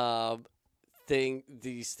these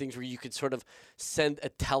things where you could sort of send a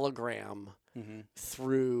telegram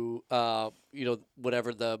through,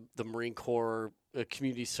 whatever the Marine Corps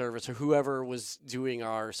community service or whoever was doing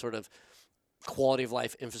our sort of quality of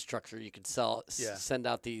life infrastructure. You could send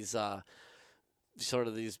out these sort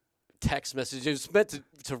of these text messages. It was meant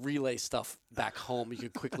to relay stuff back home. You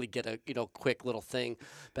could quickly get a quick little thing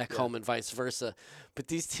back home, and vice versa. But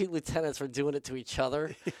these two lieutenants were doing it to each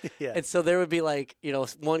other. And so there would be like,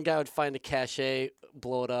 one guy would find a cache,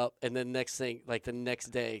 blow it up, and then next thing, like the next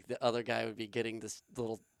day, the other guy would be getting this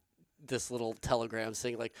little telegram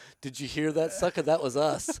saying like, "Did you hear that, sucker? That was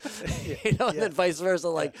us." And then vice versa.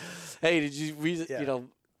 Like, "Hey, did you read it?"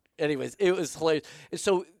 Anyways, it was hilarious. And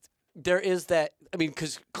so there is that. I mean,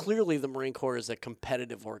 because clearly the Marine Corps is a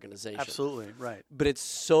competitive organization. Absolutely, right. But it's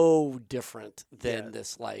so different than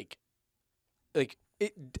this like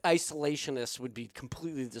isolationists would be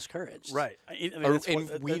completely discouraged. Right.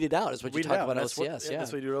 And weeded out is what you talk about at OCS.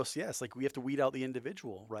 That's what you do at OCS. Like, we have to weed out the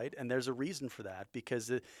individual, right? And there's a reason for that, because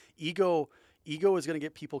the ego is going to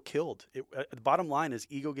get people killed. The bottom line is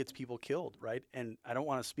ego gets people killed, right? And I don't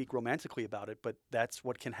want to speak romantically about it, but that's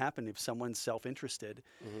what can happen if someone's self-interested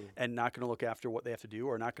and not going to look after what they have to do,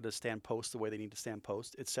 or not going to stand post the way they need to stand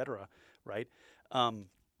post, etc. Right? And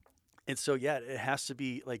so, yeah, it has to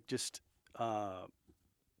be like just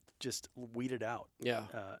weeded out. Yeah.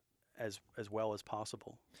 As well as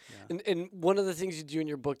possible. Yeah. And one of the things you do in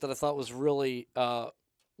your book that I thought was really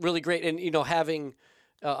really great, and having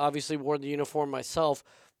obviously worn the uniform myself,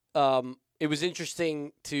 it was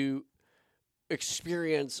interesting to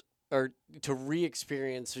experience or to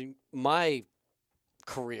re-experience my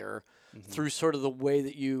career through sort of the way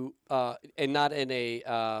that you and not in a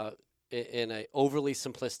overly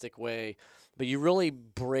simplistic way, but you really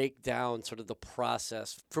break down sort of the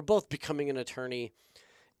process for both becoming an attorney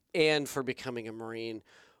and for becoming a Marine,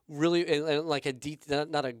 really, and like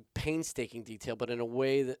not a painstaking detail, but in a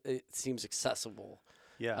way that it seems accessible.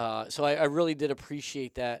 Yeah. So I really did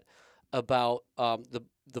appreciate that about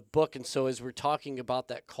the book. And so as we're talking about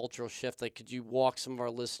that cultural shift, like, could you walk some of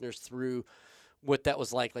our listeners through what that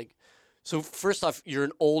was like? Like, so first off, you're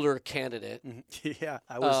an older candidate. Yeah,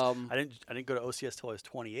 I was. I didn't go to OCS till I was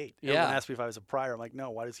 28. Everyone asked me if I was a prior. I'm like,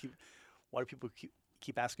 no. Why do people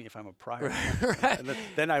keep asking me if I'm a prior? Right. And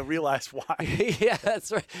then I realized why. Yeah,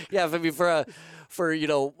 that's right. Yeah, I mean, for a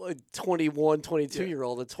 21,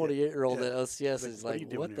 22-year-old, a 28-year-old at OCS is like,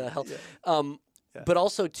 what the hell? Yeah. But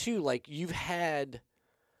also too, like, you've had,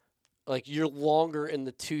 like, you're longer in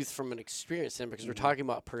the tooth from an experience standpoint, because we're talking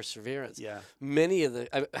about perseverance. Yeah. Many of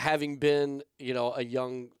the, having been, a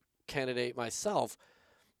young candidate myself,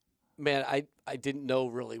 man, I didn't know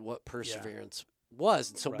really what perseverance was.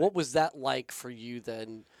 And so what was that like for you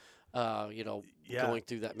then, going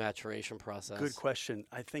through that maturation process? Good question.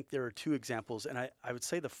 I think there are two examples. And I would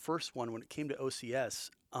say the first one, when it came to OCS,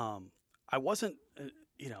 I wasn't,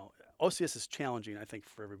 OCS is challenging, I think,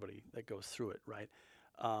 for everybody that goes through it, right?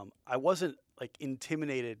 I wasn't like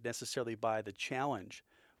intimidated necessarily by the challenge.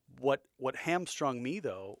 What hamstrung me,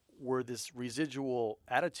 though, were this residual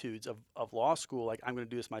attitudes of law school, like, I'm going to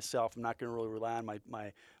do this myself. I'm not going to really rely on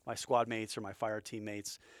my squad mates or my fire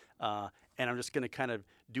teammates, and I'm just going to kind of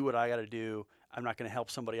do what I got to do. I'm not going to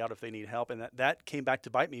help somebody out if they need help, and that came back to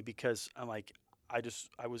bite me, because I'm like,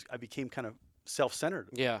 I became kind of self-centered.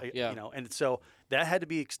 Yeah. And so that had to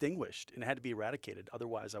be extinguished and it had to be eradicated.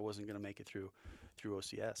 Otherwise, I wasn't going to make it through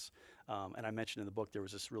OCS. And I mentioned in the book there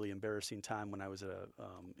was this really embarrassing time when I was at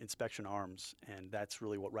Inspection Arms, and that's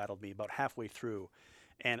really what rattled me about halfway through.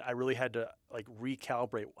 And I really had to like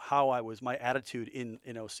recalibrate my attitude in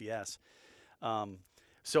OCS.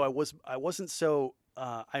 So I wasn't so.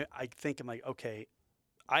 I think I'm like, okay,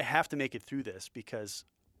 I have to make it through this because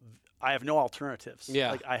I have no alternatives.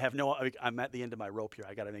 Yeah. Like I'm at the end of my rope here.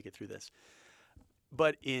 I got to make it through this.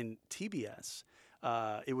 But in TBS,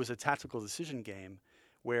 it was a tactical decision game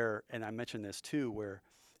where, and I mentioned this too, where,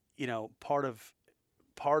 part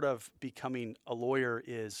of becoming a lawyer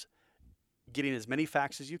is getting as many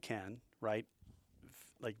facts as you can, right?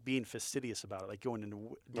 Like being fastidious about it, like going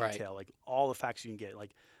into detail, like all the facts you can get,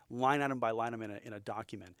 like line item by line item in a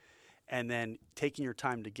document. And then taking your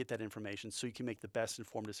time to get that information so you can make the best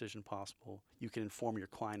informed decision possible. You can inform your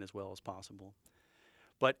client as well as possible.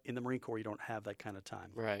 But in the Marine Corps, you don't have that kind of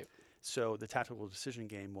time. Right. So the tactical decision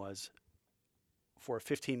game was, for a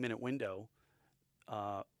 15-minute window,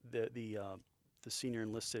 the senior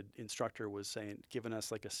enlisted instructor was giving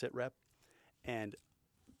us like a sit rep, and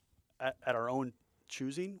at our own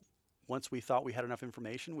choosing, once we thought we had enough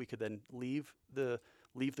information, we could then leave the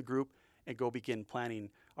group and go begin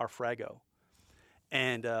planning our frago.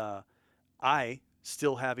 And I,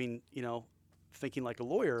 still having, thinking like a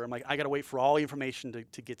lawyer, I'm like, I got to wait for all the information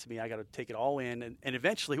to get to me. I got to take it all in. And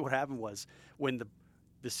eventually what happened was, when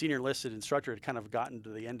the senior enlisted instructor had kind of gotten to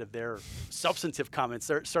the end of their substantive comments,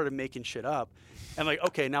 they started making shit up. I'm like,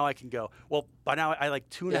 okay, now I can go. Well, by now I like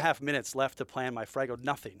 2.5 minutes left to plan my frago.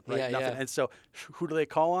 Nothing, right? Yeah, nothing. yeah. And so who do they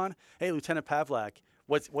call on? Hey, Lieutenant Pavlak,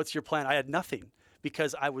 what's your plan? I had nothing,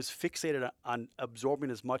 because I was fixated on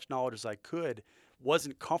absorbing as much knowledge as I could,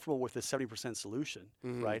 wasn't comfortable with the 70% solution,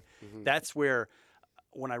 right? Mm-hmm. That's where,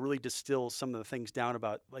 when I really distill some of the things down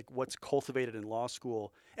about like what's cultivated in law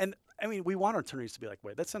school, and I mean, we want our attorneys to be like,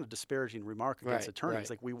 wait, that's not a disparaging remark against attorneys. Right.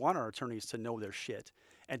 Like, we want our attorneys to know their shit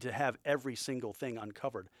and to have every single thing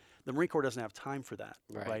uncovered. The Marine Corps doesn't have time for that,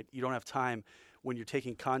 right? You don't have time when you're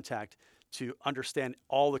taking contact to understand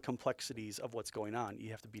all the complexities of what's going on.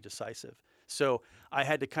 You have to be decisive. So I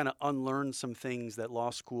had to kind of unlearn some things that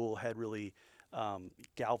law school had really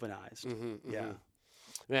galvanized. Yeah.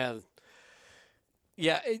 Yeah.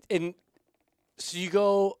 Yeah. And so you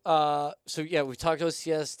go, so yeah, we talked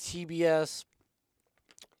OCS, TBS.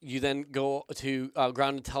 You then go to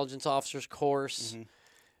ground intelligence officers course.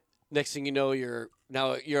 Next thing you know, you're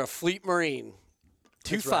a Fleet Marine,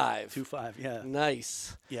 2.5. Right. 2.5. Yeah.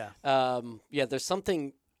 Nice. Yeah. Yeah. There's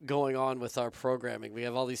something going on with our programming. We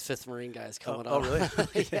have all these 5th Marine guys coming Oh, on.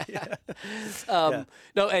 really? Yeah.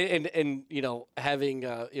 No, and having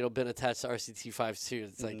been attached to RCT 5s too,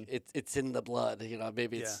 it's like it's in the blood.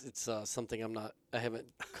 Maybe it's something I haven't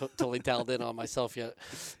totally dialed in on myself yet,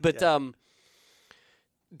 but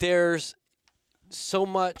there's so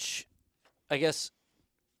much, I guess.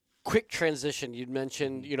 Quick transition. You'd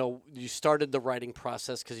mentioned, you started the writing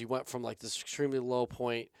process because you went from like this extremely low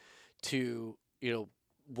point to,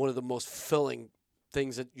 one of the most fulfilling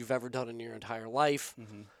things that you've ever done in your entire life.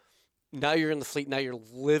 Now you're in the fleet. Now you're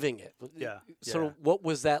living it. Yeah. So what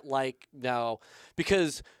was that like now?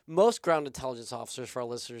 Because most ground intelligence officers, for our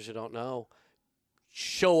listeners who don't know,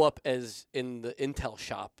 show up as in the intel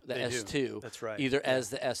shop, the They S2. do. That's right. Either as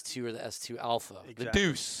the S2 or the S2 Alpha. Exactly. The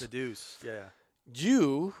Deuce. The Deuce. Yeah.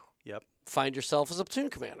 You Yep. find yourself as a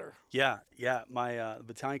platoon commander. Yeah. My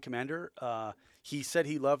battalion commander, he said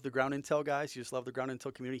he loved the ground intel guys. He just loved the ground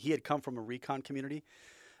intel community. He had come from a recon community.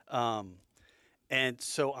 And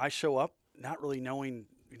so I show up not really knowing,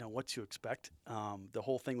 what to expect. The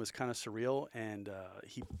whole thing was kind of surreal. And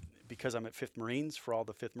because I'm at 5th Marines, for all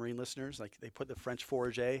the 5th Marine listeners, like they put the French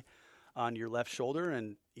Fourragère on your left shoulder.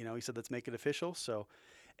 And, he said, let's make it official. So,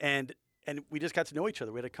 and we just got to know each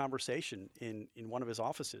other. We had a conversation in one of his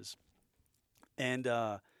offices. And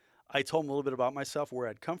I told him a little bit about myself, where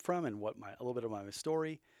I'd come from, and a little bit of my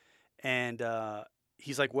story. And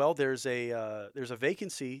he's like, "Well, there's a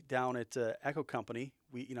vacancy down at Echo Company.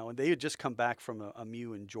 And they had just come back from a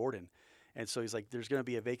MEU in Jordan, and so he's like, there's going to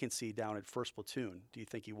be a vacancy down at 1st Platoon. Do you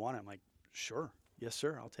think you want it?" I'm like, "Sure, yes,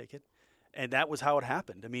 sir, I'll take it." And that was how it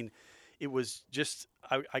happened. I mean, it was just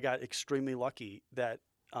I got extremely lucky that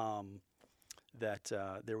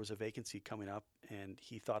there was a vacancy coming up, and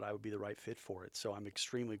he thought I would be the right fit for it. So I'm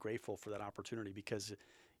extremely grateful for that opportunity because,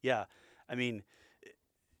 I mean,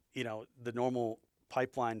 the normal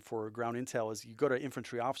pipeline for ground intel is you go to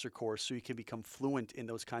infantry officer course so you can become fluent in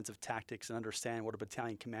those kinds of tactics and understand what a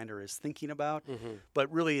battalion commander is thinking about. But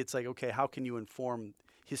really, it's like, okay, how can you inform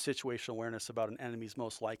his situational awareness about an enemy's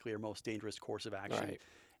most likely or most dangerous course of action? Right.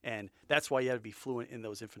 And that's why you have to be fluent in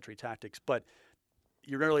those infantry tactics. But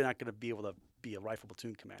you're really not going to be able to be a rifle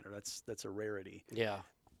platoon commander. That's a rarity. Yeah.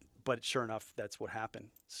 But sure enough, that's what happened.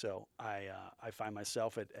 So I find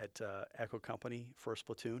myself at Echo Company, 1st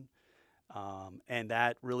Platoon. And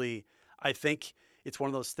that really, I think it's one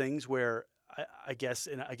of those things where I guess,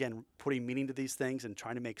 and again, putting meaning to these things and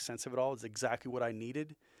trying to make sense of it all is exactly what I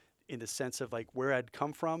needed, in the sense of like where I'd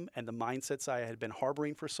come from and the mindsets I had been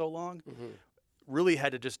harboring for so long. Really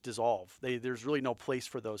had to just dissolve. There's really no place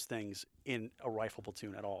for those things in a rifle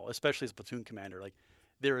platoon at all, especially as a platoon commander. Like,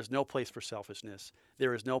 there is no place for selfishness.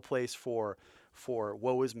 There is no place for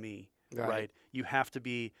woe is me, right? You have to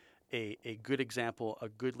be a good example, a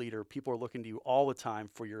good leader. People are looking to you all the time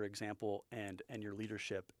for your example and your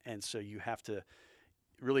leadership. And so you have to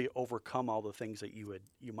really overcome all the things that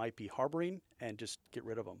you might be harboring and just get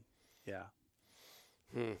rid of them. Yeah.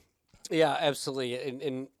 Yeah, absolutely.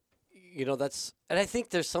 And and I think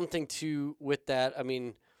there's something with that. I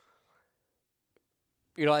mean,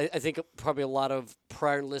 I think probably a lot of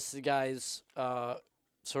prior enlisted guys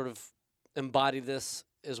sort of embody this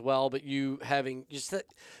as well, but you having just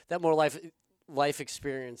that more life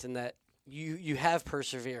experience, and that you have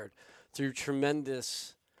persevered through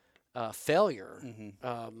tremendous failure,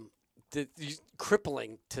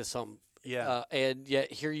 crippling to some, and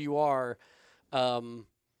yet here you are,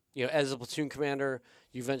 as a platoon commander.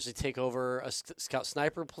 You eventually take over a scout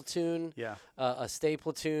sniper platoon, a stay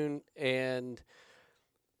platoon, and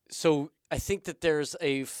so I think that there's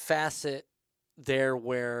a facet there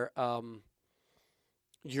where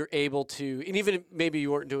you're able to, and even maybe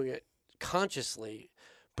you weren't doing it consciously,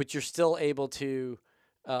 but you're still able to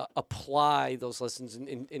apply those lessons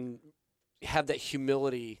and have that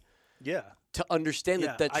humility. To understand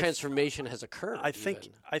that transformation has occurred. I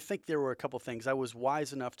think there were a couple things. I was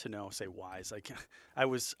wise enough to know. Say wise. I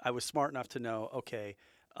was smart enough to know. Okay,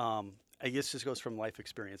 I guess this goes from life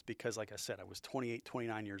experience, because, like I said, I was 28,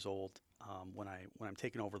 29 years old when I'm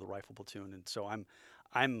taking over the rifle platoon, and so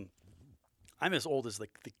I'm as old as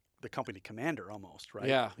the the company commander almost, right?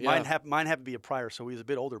 Yeah, Mine yeah. mine happened to be a prior, so he was a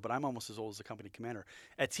bit older, but I'm almost as old as the company commander.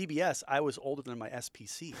 At TBS, I was older than my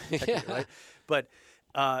SPC, technically, Yeah. right? But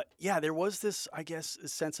yeah, there was this, I guess,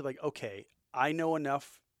 sense of like, okay, I know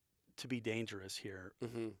enough to be dangerous here,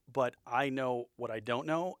 Hmm. but I know what I don't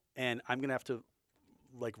know, and I'm gonna have to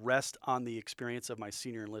like rest on the experience of my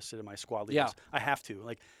senior enlisted and my squad Yeah. leaders. I have to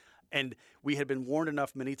like, and we had been warned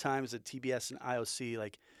enough many times at TBS and IOC,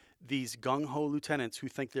 like these gung ho lieutenants who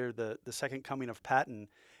think they're the second coming of Patton,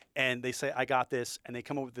 and they say I got this, and they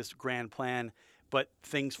come up with this grand plan, but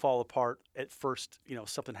things fall apart at first. You know,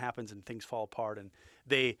 something happens and things fall apart, and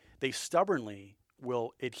they stubbornly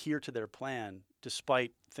will adhere to their plan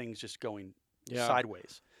despite things just going Yeah.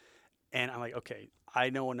 sideways. And I'm like, okay, I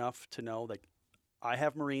know enough to know like I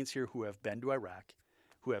have Marines here who have been to Iraq,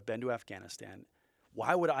 who have been to Afghanistan.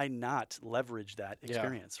 Why would I not leverage that Yeah.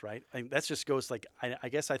 experience, right? I mean, that just goes like, I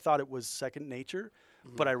guess I thought it was second nature,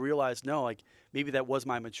 but Mhm. I realized no, like maybe that was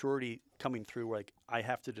my maturity coming through. Where, like I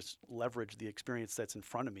have to just leverage the experience that's in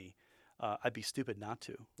front of me. I'd be stupid not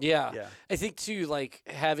to. Yeah. Yeah, I think too, like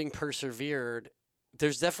having persevered,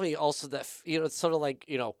 there's definitely also that it's sort of like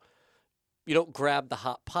you don't grab the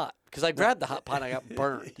hot pot because I grabbed the hot pot, and I got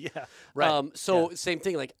burned. yeah, right. So same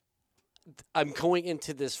thing. Like I'm going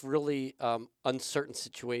into this really uncertain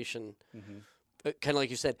situation, Hmm. kind of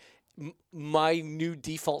like you said. My new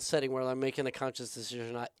default setting, where I'm making a conscious decision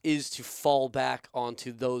or not, is to fall back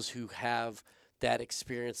onto those who have that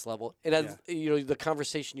experience level. And the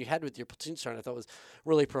conversation you had with your platoon sergeant, I thought was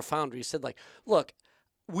really profound. Where you said, like, look,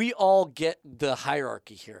 we all get the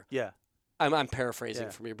hierarchy here. Yeah, I'm paraphrasing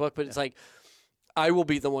Yeah. from your book, but it's like I will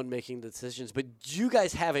be the one making the decisions, but you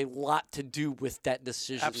guys have a lot to do with that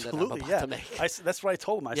decision absolutely. that I'm Yeah, about to make. that's what I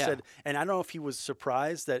told him. I Yeah. said, and I don't know if he was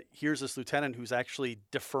surprised that here's this lieutenant who's actually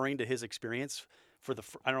deferring to his experience for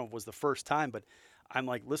I don't know if it was the first time, but I'm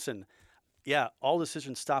like, listen, yeah, all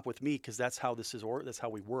decisions stop with me because that's how this is, or that's how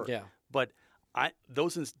we work. Yeah. But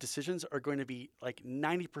those decisions are going to be like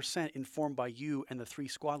 90% informed by you and the 3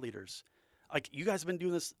 squad leaders. Like you guys have been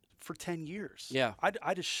doing this for 10 years. Yeah.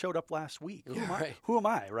 I just showed up last week. Who Yeah, am I? right. Who am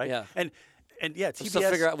I? Right. Yeah. And yeah, Let's TBS.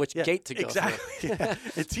 still figure out which yeah, gate to go exactly. Yeah.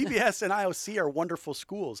 And TBS and IOC are wonderful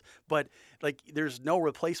schools, but like there's no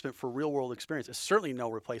replacement for real world experience. There's certainly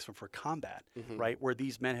no replacement for combat, Mhm. right? Where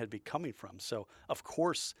these men had been coming from. So of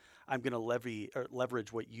course I'm going to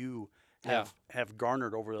leverage what you have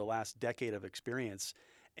garnered over the last decade of experience.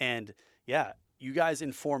 And yeah, you guys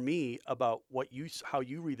inform me about how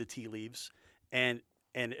you read the tea leaves, and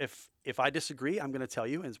if I disagree, I'm going to tell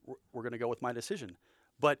you, and we're going to go with my decision.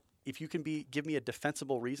 But if you can give me a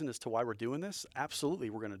defensible reason as to why we're doing this, absolutely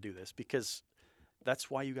we're going to do this because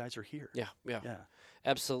that's why you guys are here. Yeah. Yeah.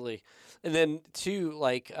 Absolutely. And then too,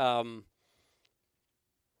 like,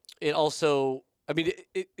 it also, I mean,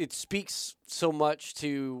 it speaks so much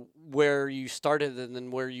to where you started and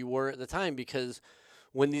then where you were at the time, because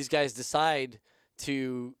when these guys decide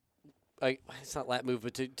to, like, it's not lat move,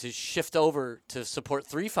 but to shift over to support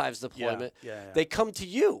 3.5's deployment, Yeah. they come to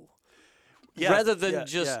you Yeah, rather than yeah,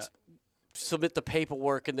 just submit the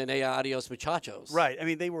paperwork and then adios muchachos. Right. I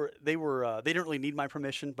mean, they didn't really need my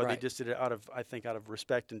permission, but Right. they just did it out of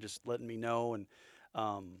respect and just letting me know. And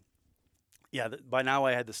by now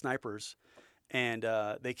I had the snipers, and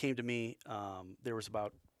they came to me. There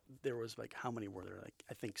was like, how many were there? Like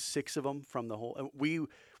I think 6 of them from the whole. We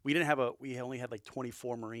only had like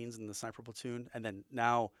 24 Marines in the sniper platoon, and then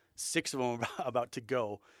now 6 of them are about to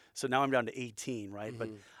go. So now I'm down to 18, right? Mhm. But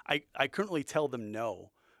I couldn't really tell them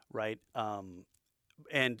no, right?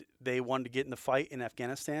 And they wanted to get in the fight in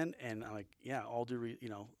Afghanistan, and I'm like, yeah, I'll do,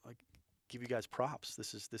 like, give you guys props.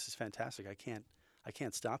 This is fantastic. I can't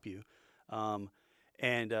stop you.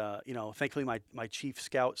 Thankfully my chief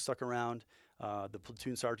scout stuck around, the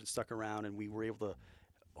platoon sergeant stuck around, and we were able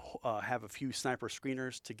to have a few sniper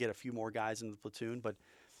screeners to get a few more guys in the platoon. But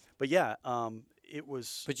yeah, it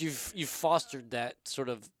was. But you've fostered that sort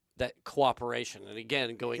of that cooperation, and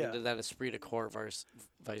again, going Yeah. into that esprit de corps vice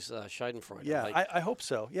Schadenfreude. Yeah, like, I hope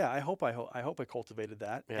so. Yeah, I hope I cultivated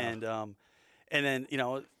that. Yeah. And then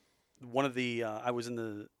one of the I was in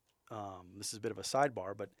the this is a bit of a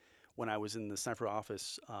sidebar, but when I was in the sniper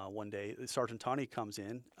office one day, Sergeant Tani comes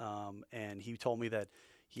in, and he told me that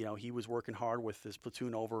he was working hard with his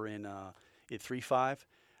platoon over in 3.5,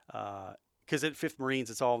 because at 5th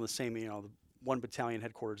Marines it's all in the same. The one battalion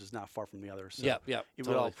headquarters is not far from the other, so yeah, it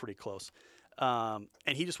was all pretty close. And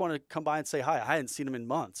he just wanted to come by and say hi. I hadn't seen him in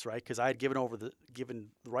months, right? Because I had given the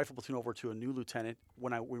rifle platoon over to a new lieutenant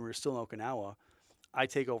when we were still in Okinawa. I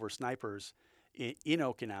take over snipers in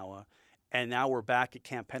Okinawa, and now we're back at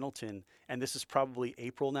Camp Pendleton, and this is probably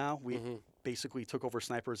April now. basically took over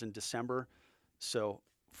snipers in December. So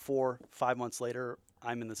 4-5 months later,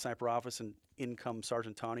 I'm in the sniper office, and in comes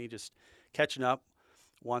Sergeant Tawney, just catching up.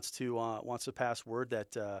 Wants to pass word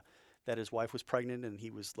that that his wife was pregnant, and he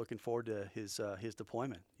was looking forward to his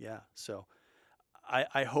deployment. Yeah. So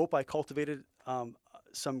I hope I cultivated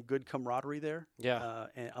some good camaraderie there. Yeah.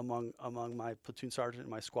 And among my platoon sergeant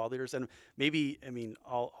and my squad leaders, and maybe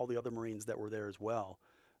all the other Marines that were there as well.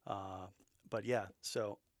 But yeah,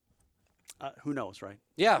 so who knows, right?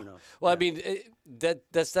 Yeah. Who knows? Well, Yeah. I mean,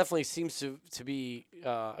 that's definitely seems to be.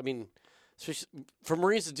 I mean, especially for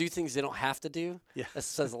Marines to do things they don't have to do. Yeah. That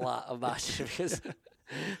says a lot about you, because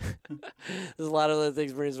there's a lot of other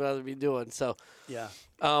things Marines would rather be doing. So, Yeah.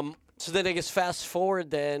 so then I guess fast forward,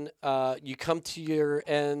 then you come to your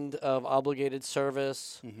end of obligated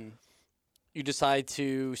service. Mm-hmm. You decide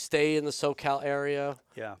to stay in the SoCal area,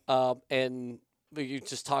 Yeah. and you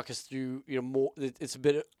just talk us through. More.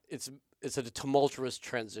 It's a tumultuous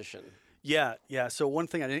transition. Yeah, yeah. So one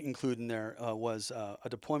thing I didn't include in there was a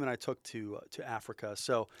deployment I took to Africa.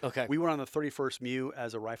 So Okay. we were on the 31st MU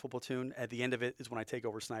as a rifle platoon. At the end of it is when I take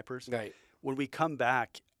over snipers. Right. When we come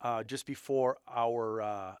back, just before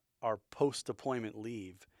our post deployment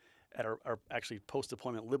leave, at our actually post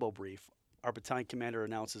deployment libo brief, our battalion commander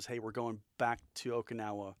announces, "Hey, we're going back to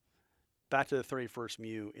Okinawa, back to the 31st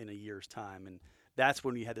MU in a year's time." And that's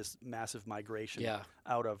when we had this massive migration Yeah.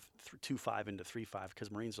 out of 2.5 into 3.5,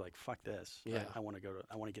 because Marines are like, "Fuck this! Yeah. I want to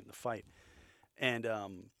get in the fight."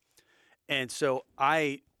 And so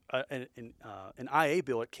an IA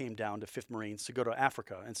billet came down to 5th Marines to go to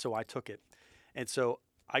Africa, and so I took it. And so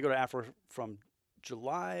I go to Africa from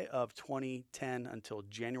July of 2010 until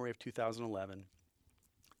January of 2011.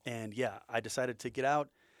 And yeah, I decided to get out,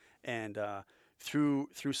 and through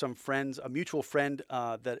some friends, a mutual friend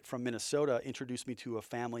that from Minnesota introduced me to a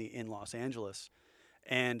family in Los Angeles,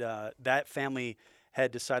 and that family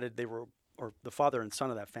had decided or the father and son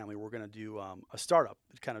of that family were going to do a startup,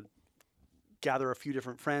 kind of gather a few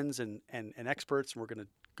different friends and experts, and we're going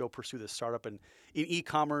to go pursue this startup in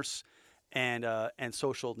e-commerce and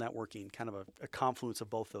social networking, kind of a confluence of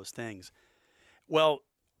both those things. Well,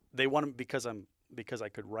 they wanted, because I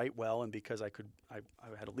could write well, and because I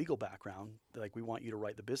had a legal background, like, we want you to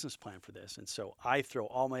write the business plan for this. And so I throw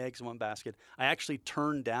all my eggs in one basket. I actually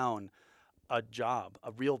turned down a job,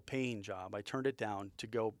 a real paying job. I turned it down to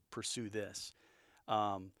go pursue this.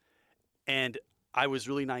 And I was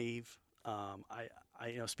really naive.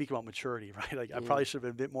 I speak about maturity, right? Like, I probably should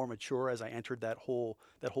have been a bit more mature as I entered that whole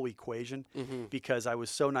equation, because I was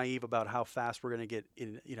so naive about how fast we're going to get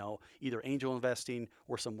in, either angel investing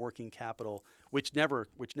or some working capital, which never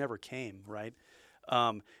came, right?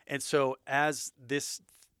 And so as this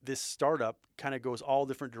startup kind of goes all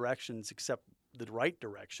different directions except the right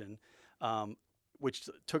direction, which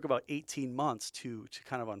took about 18 months to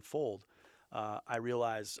kind of unfold, I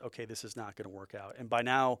realized, okay, this is not going to work out. And by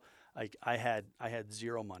now, I had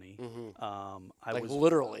zero money. I Like, was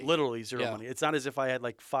literally zero Yeah. money. It's not as if I had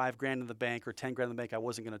like $5,000 in the bank or $10,000 in the bank I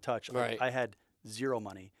wasn't going to touch. Right. I had zero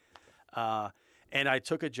money, and I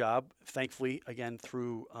took a job. Thankfully, again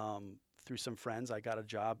through some friends, I got a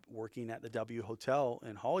job working at the W Hotel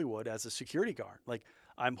in Hollywood as a security guard. Like,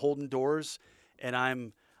 I'm holding doors, and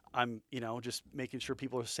I'm just making sure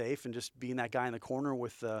people are safe, and just being that guy in the corner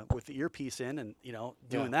with the earpiece in, and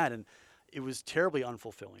doing that. And it was terribly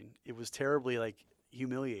unfulfilling. It was terribly, like,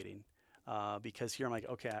 humiliating, because here I'm like,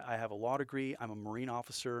 okay, I have a law degree. I'm a Marine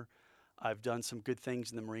officer. I've done some good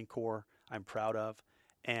things in the Marine Corps I'm proud of,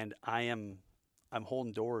 and I'm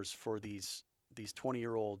holding doors for these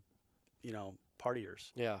 20-year-old,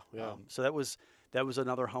 partiers. Yeah. Yeah. So that was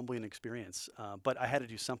another humbling experience. But I had to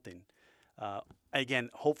do something. Again,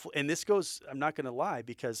 hopefully, and this goes, I'm not going to lie,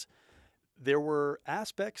 because there were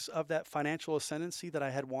aspects of that financial ascendancy that I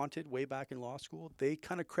had wanted way back in law school. They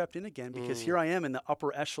kind of crept in again, because here I am in the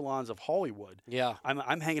upper echelons of Hollywood. Yeah.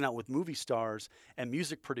 I'm hanging out with movie stars and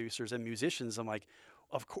music producers and musicians. I'm like,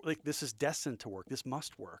 of course, like, this is destined to work. This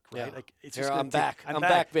must work, right? Yeah. Like, it's Here, just I'm back. I'm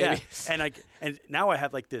back, baby. Yeah. And now I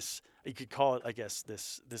have, like, this, you could call it, I guess,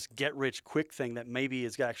 this get rich quick thing that maybe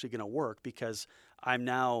is actually going to work, because I'm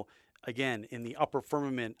now, again, in the upper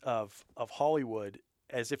firmament of Hollywood,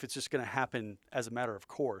 as if it's just going to happen as a matter of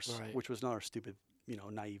course, Right. which was another stupid,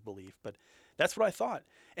 naive belief. But that's what I thought.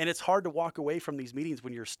 And it's hard to walk away from these meetings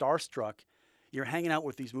when you're starstruck. You're hanging out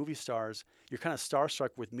with these movie stars. You're kind of starstruck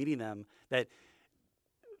with meeting them, that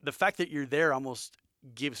the fact that you're there almost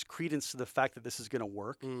gives credence to the fact that this is going to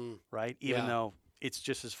work, right? Even Yeah. though it's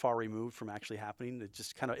just as far removed from actually happening. It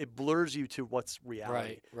just kind of, it blurs you to what's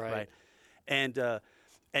reality. Right. And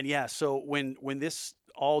yeah, so when this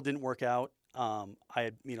all didn't work out, I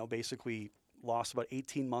had, basically lost about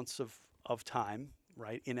 18 months of time,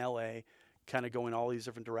 right, in LA, kind of going all these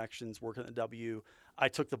different directions, working at the W. I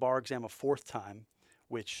took the bar exam a fourth time,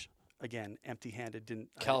 which, again, empty-handed,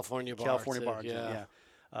 California bar. California too, bar exam, yeah.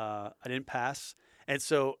 yeah. I didn't pass. And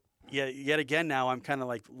so, yeah, yet again, now I'm kind of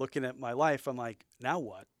like looking at my life. I'm like, now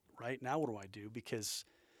what, right? Now what do I do? Because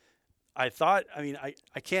I thought, I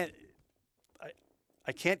can't.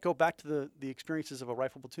 I can't go back to the experiences of a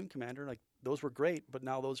rifle platoon commander. Like, those were great, but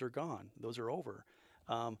now those are gone. Those are over.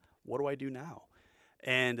 What do I do now?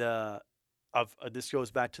 And this goes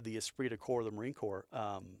back to the esprit de corps of the Marine Corps.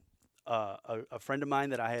 A friend of mine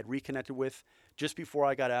that I had reconnected with just before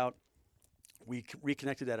I got out, we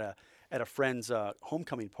reconnected at a friend's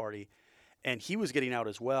homecoming party, and he was getting out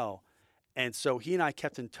as well. And so he and I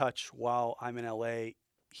kept in touch while I'm in LA.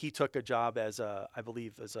 He took a job I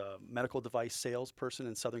believe, as a medical device salesperson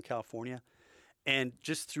in Southern California. And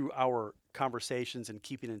just through our conversations and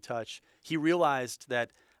keeping in touch, he realized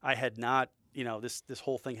that I had not, this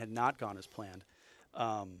whole thing had not gone as planned.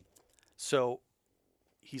 So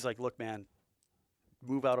he's like, look, man,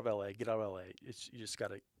 move out of LA, get out of LA. You just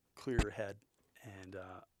got to clear your head. And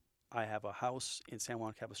I have a house in San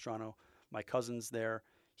Juan Capistrano. My cousin's there.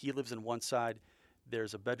 He lives on one side.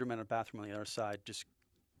 There's a bedroom and a bathroom on the other side.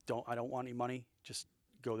 I don't want any money. Just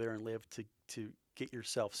go there and live to get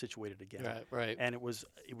yourself situated again. Right. And it was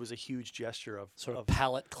a huge gesture of sort of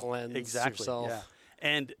palate cleanse exactly, yourself. yeah.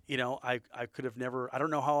 And I could have never. I don't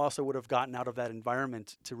know how else I would have gotten out of that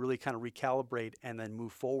environment to really kind of recalibrate and then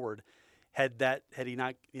move forward. Had he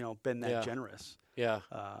not been that generous. Yeah.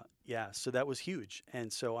 So that was huge.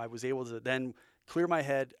 And so I was able to then clear my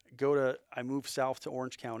head. I moved south to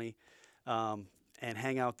Orange County, and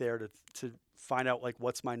hang out there to find out, like,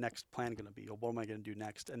 what's my next plan going to be? What am I going to do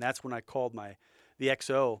next? And that's when I called the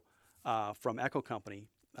XO from Echo Company.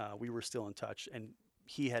 We were still in touch, and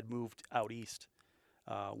he had moved out east,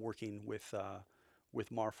 working with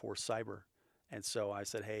Marforce Cyber. And so I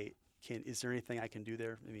said, hey, is there anything I can do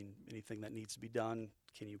there? I mean, anything that needs to be done?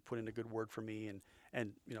 Can you put in a good word for me?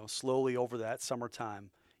 And slowly over that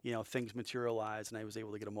summertime, things materialized, and I was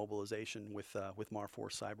able to get a mobilization with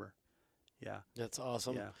Marforce Cyber. Yeah. That's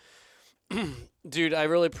awesome. Yeah. Dude, I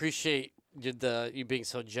really appreciate you being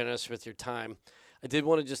so generous with your time. I did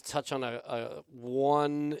want to just touch on a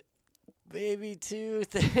one, maybe two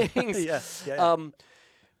things. Yeah.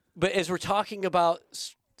 But as we're talking about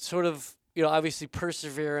sort of, obviously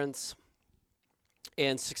perseverance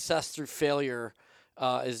and success through failure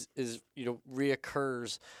is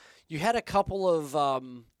reoccurs. You had a couple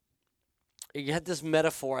of you had this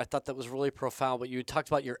metaphor I thought that was really profound, but you talked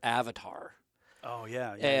about your avatar. Oh,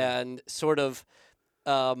 yeah. And sort of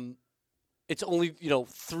it's only,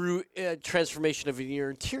 through transformation of your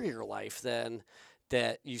interior life then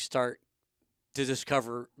that you start to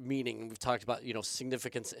discover meaning. We've talked about,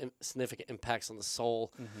 significant impacts on the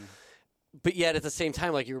soul. Mm-hmm. But yet at the same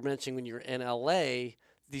time, like you were mentioning when you were in LA,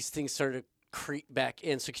 these things started to creep back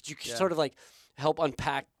in. So could you sort of like help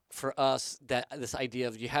unpack for us this idea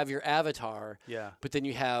of you have your avatar, but then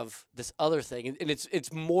you have this other thing, and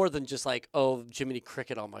it's more than just like, oh, Jiminy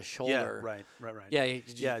Cricket on my shoulder. Yeah, right.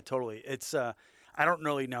 Yeah, Totally. It's I don't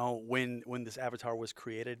really know when this avatar was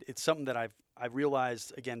created. It's something that I've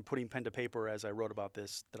realized, again, putting pen to paper as I wrote about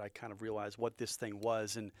this, that I kind of realized what this thing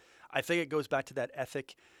was, and I think it goes back to that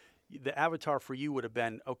ethic. The avatar for you would have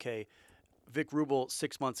been, okay, Vic Rubel,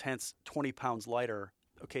 6 months hence, 20 pounds lighter.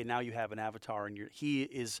 Okay, now you have an avatar, and he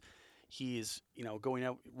is going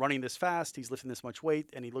out running this fast. He's lifting this much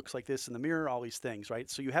weight, and he looks like this in the mirror. All these things, right?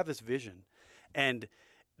 So you have this vision, and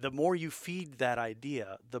the more you feed that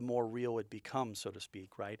idea, the more real it becomes, so to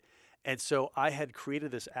speak, right? And so I had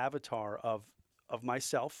created this avatar of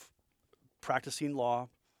myself practicing law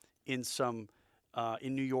in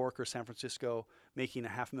in New York or San Francisco, making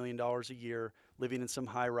 $500,000 a year, living in some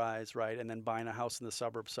high rise, right, and then buying a house in the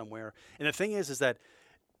suburbs somewhere. And the thing is that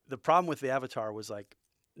the problem with the avatar was, like,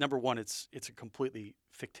 number one, it's a completely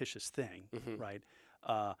fictitious thing, right?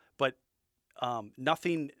 But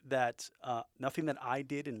nothing that I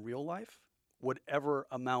did in real life would ever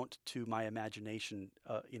amount to my imagination,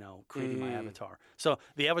 creating my avatar. So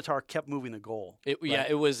the avatar kept moving the goal.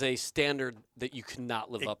 It was a standard that you could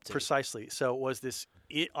not live up to. Precisely. So it was this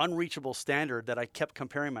unreachable standard that I kept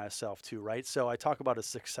comparing myself to, right? So I talk about a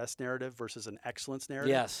success narrative versus an excellence narrative.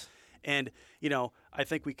 Yes. And, I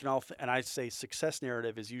think we can all, and I say success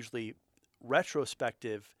narrative is usually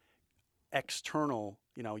retrospective, external.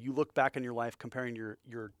 You look back on your life comparing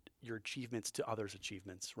your achievements to others'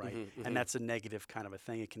 achievements, right? And that's a negative kind of a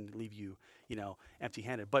thing. It can leave you,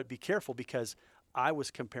 empty-handed. But be careful, because I was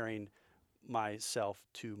comparing myself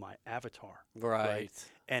to my avatar. Right.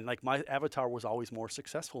 And like my avatar was always more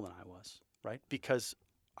successful than I was, right? Because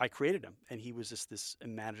I created him, and he was just this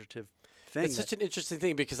imaginative thing. It's such an interesting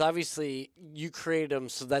thing because obviously you created him,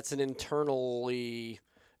 so that's an internally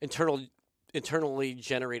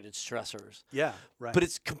generated stressors. Yeah, right. But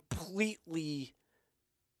it's completely.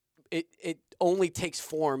 It only takes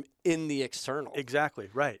form in the external. Exactly,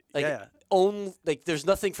 right. Like, yeah. There's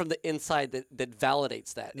nothing from the inside that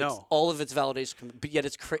validates that. No. It's, all of its validation, but yet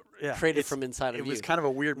it's created from inside of you. It was kind of a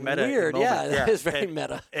weird meta. Weird, moment. yeah. It was very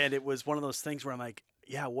meta. And it was one of those things where I'm like,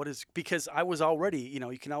 yeah, because I was already,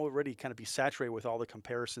 you can already kind of be saturated with all the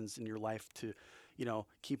comparisons in your life to,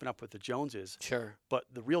 keeping up with the Joneses. Sure. But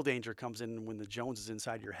the real danger comes in when the Jones is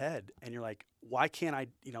inside your head and you're like, why can't I,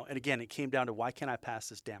 and again, it came down to why can't I pass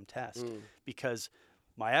this damn test? Because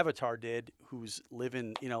my avatar did, who's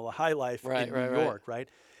living, a high life in New York, right?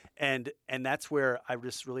 And that's where I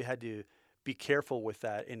just really had to be careful with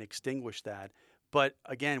that and extinguish that. But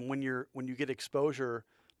again, when you get exposure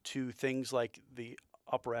to things like the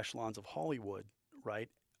upper echelons of Hollywood, right?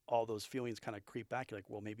 All those feelings kind of creep back. You're like,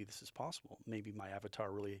 well, maybe this is possible. Maybe my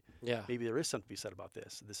avatar really, maybe there is something to be said about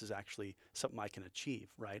this. This is actually something I can achieve,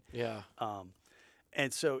 right? Yeah.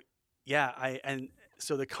 And so,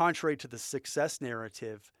 so the contrary to the success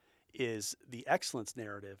narrative is the excellence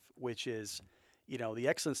narrative, which is, the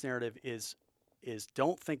excellence narrative is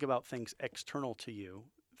don't think about things external to you.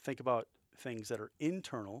 Think about things that are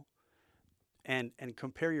internal, and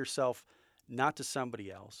compare yourself not to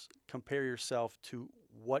somebody else. Compare yourself to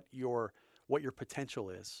what your potential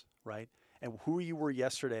is, right? And who you were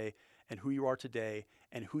yesterday and who you are today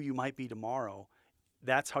and who you might be tomorrow.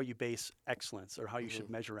 That's how you base excellence, or how you should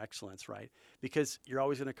measure excellence, right? Because you're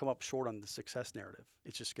always going to come up short on the success narrative.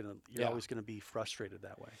 It's just you're always going to be frustrated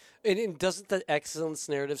that way. And doesn't the excellence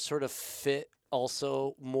narrative sort of fit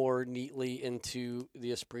also more neatly into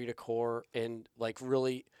the esprit de corps and like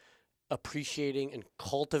really appreciating and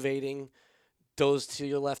cultivating those to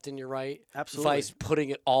your left and your right? Absolutely. Vice putting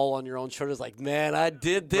it all on your own shoulders, like, man, I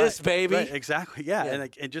did this, baby. Right, exactly. Yeah. And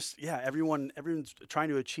everyone's trying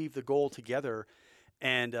to achieve the goal together,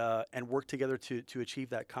 and work together to achieve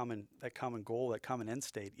that common goal, that common end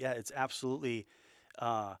state. Yeah, it's absolutely.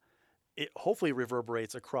 It hopefully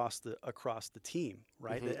reverberates across the team,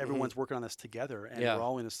 right? That everyone's working on this together, and we're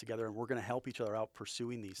all in this together, and we're going to help each other out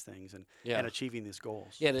pursuing these things and achieving these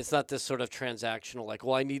goals. Yeah, and it's not this sort of transactional, like,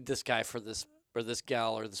 well, I need this guy for this, or this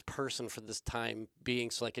gal, or this person for this time being,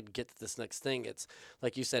 so I could get to this next thing. It's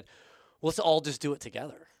like you said, well, let's all just do it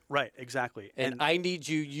together. Right. Exactly. And I need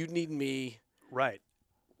you. You need me. Right.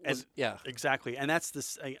 And yeah. Exactly. And that's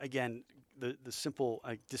this again, the simple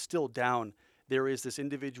distilled down. There is this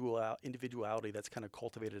individuality that's kind of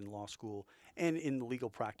cultivated in law school and in legal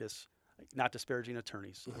practice, not disparaging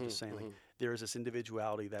attorneys. I'm just saying, like, there is this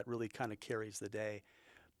individuality that really kind of carries the day,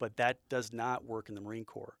 but that does not work in the Marine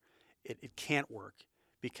Corps. It can't work,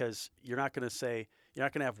 because you're not going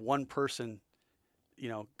to have one person,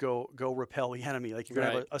 go repel the enemy. Like, you're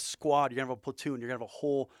going to have a squad, you're going to have a platoon, you're going to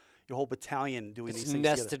have your whole battalion doing these things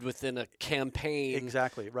nested together. Within a campaign.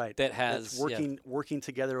 Exactly, right. That has working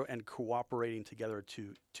together and cooperating together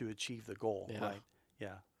to achieve the goal. Yeah. Right.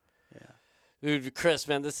 Yeah. Dude, Chris,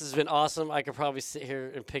 man, this has been awesome. I could probably sit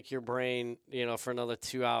here and pick your brain, for another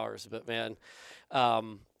 2 hours. But, man,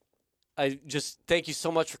 I just thank you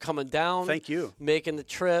so much for coming down. Thank you. Making the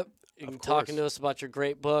trip and talking to us about your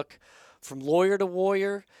great book, From Lawyer to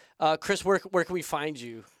Warrior. Chris, where can we find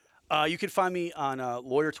you? You can find me on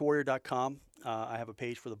lawyertowarrior.com. I have a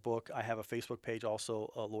page for the book. I have a Facebook page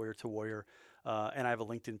also, Lawyer to Warrior. And I have a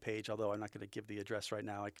LinkedIn page, although I'm not going to give the address right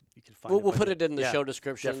now. You can find it. We'll put it in the show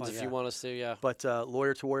descriptions if you want us to, yeah. But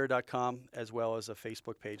lawyertowarrior.com, as well as a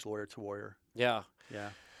Facebook page, Lawyer to Warrior. Yeah. Yeah.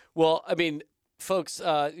 Well, I mean, folks,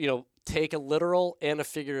 take a literal and a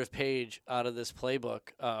figurative page out of this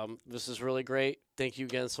playbook. This is really great. Thank you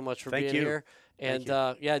again so much for being here. And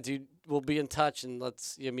dude, we'll be in touch, and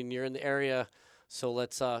you're in the area, so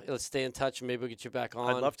let's stay in touch, and maybe we'll get you back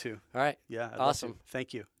on. I'd love to. All right. Yeah. Awesome.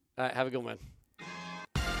 Thank you. All right. Have a good one.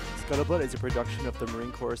 Scuttlebutt is a production of the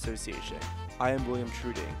Marine Corps Association. I am William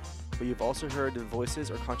Truding, but you've also heard the voices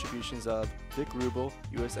or contributions of Vic Rubel,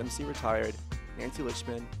 USMC retired, Nancy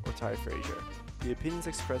Lichman, or Ty Frazier. The opinions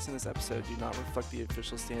expressed in this episode do not reflect the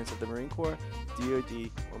official stance of the Marine Corps, DoD,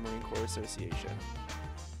 or Marine Corps Association.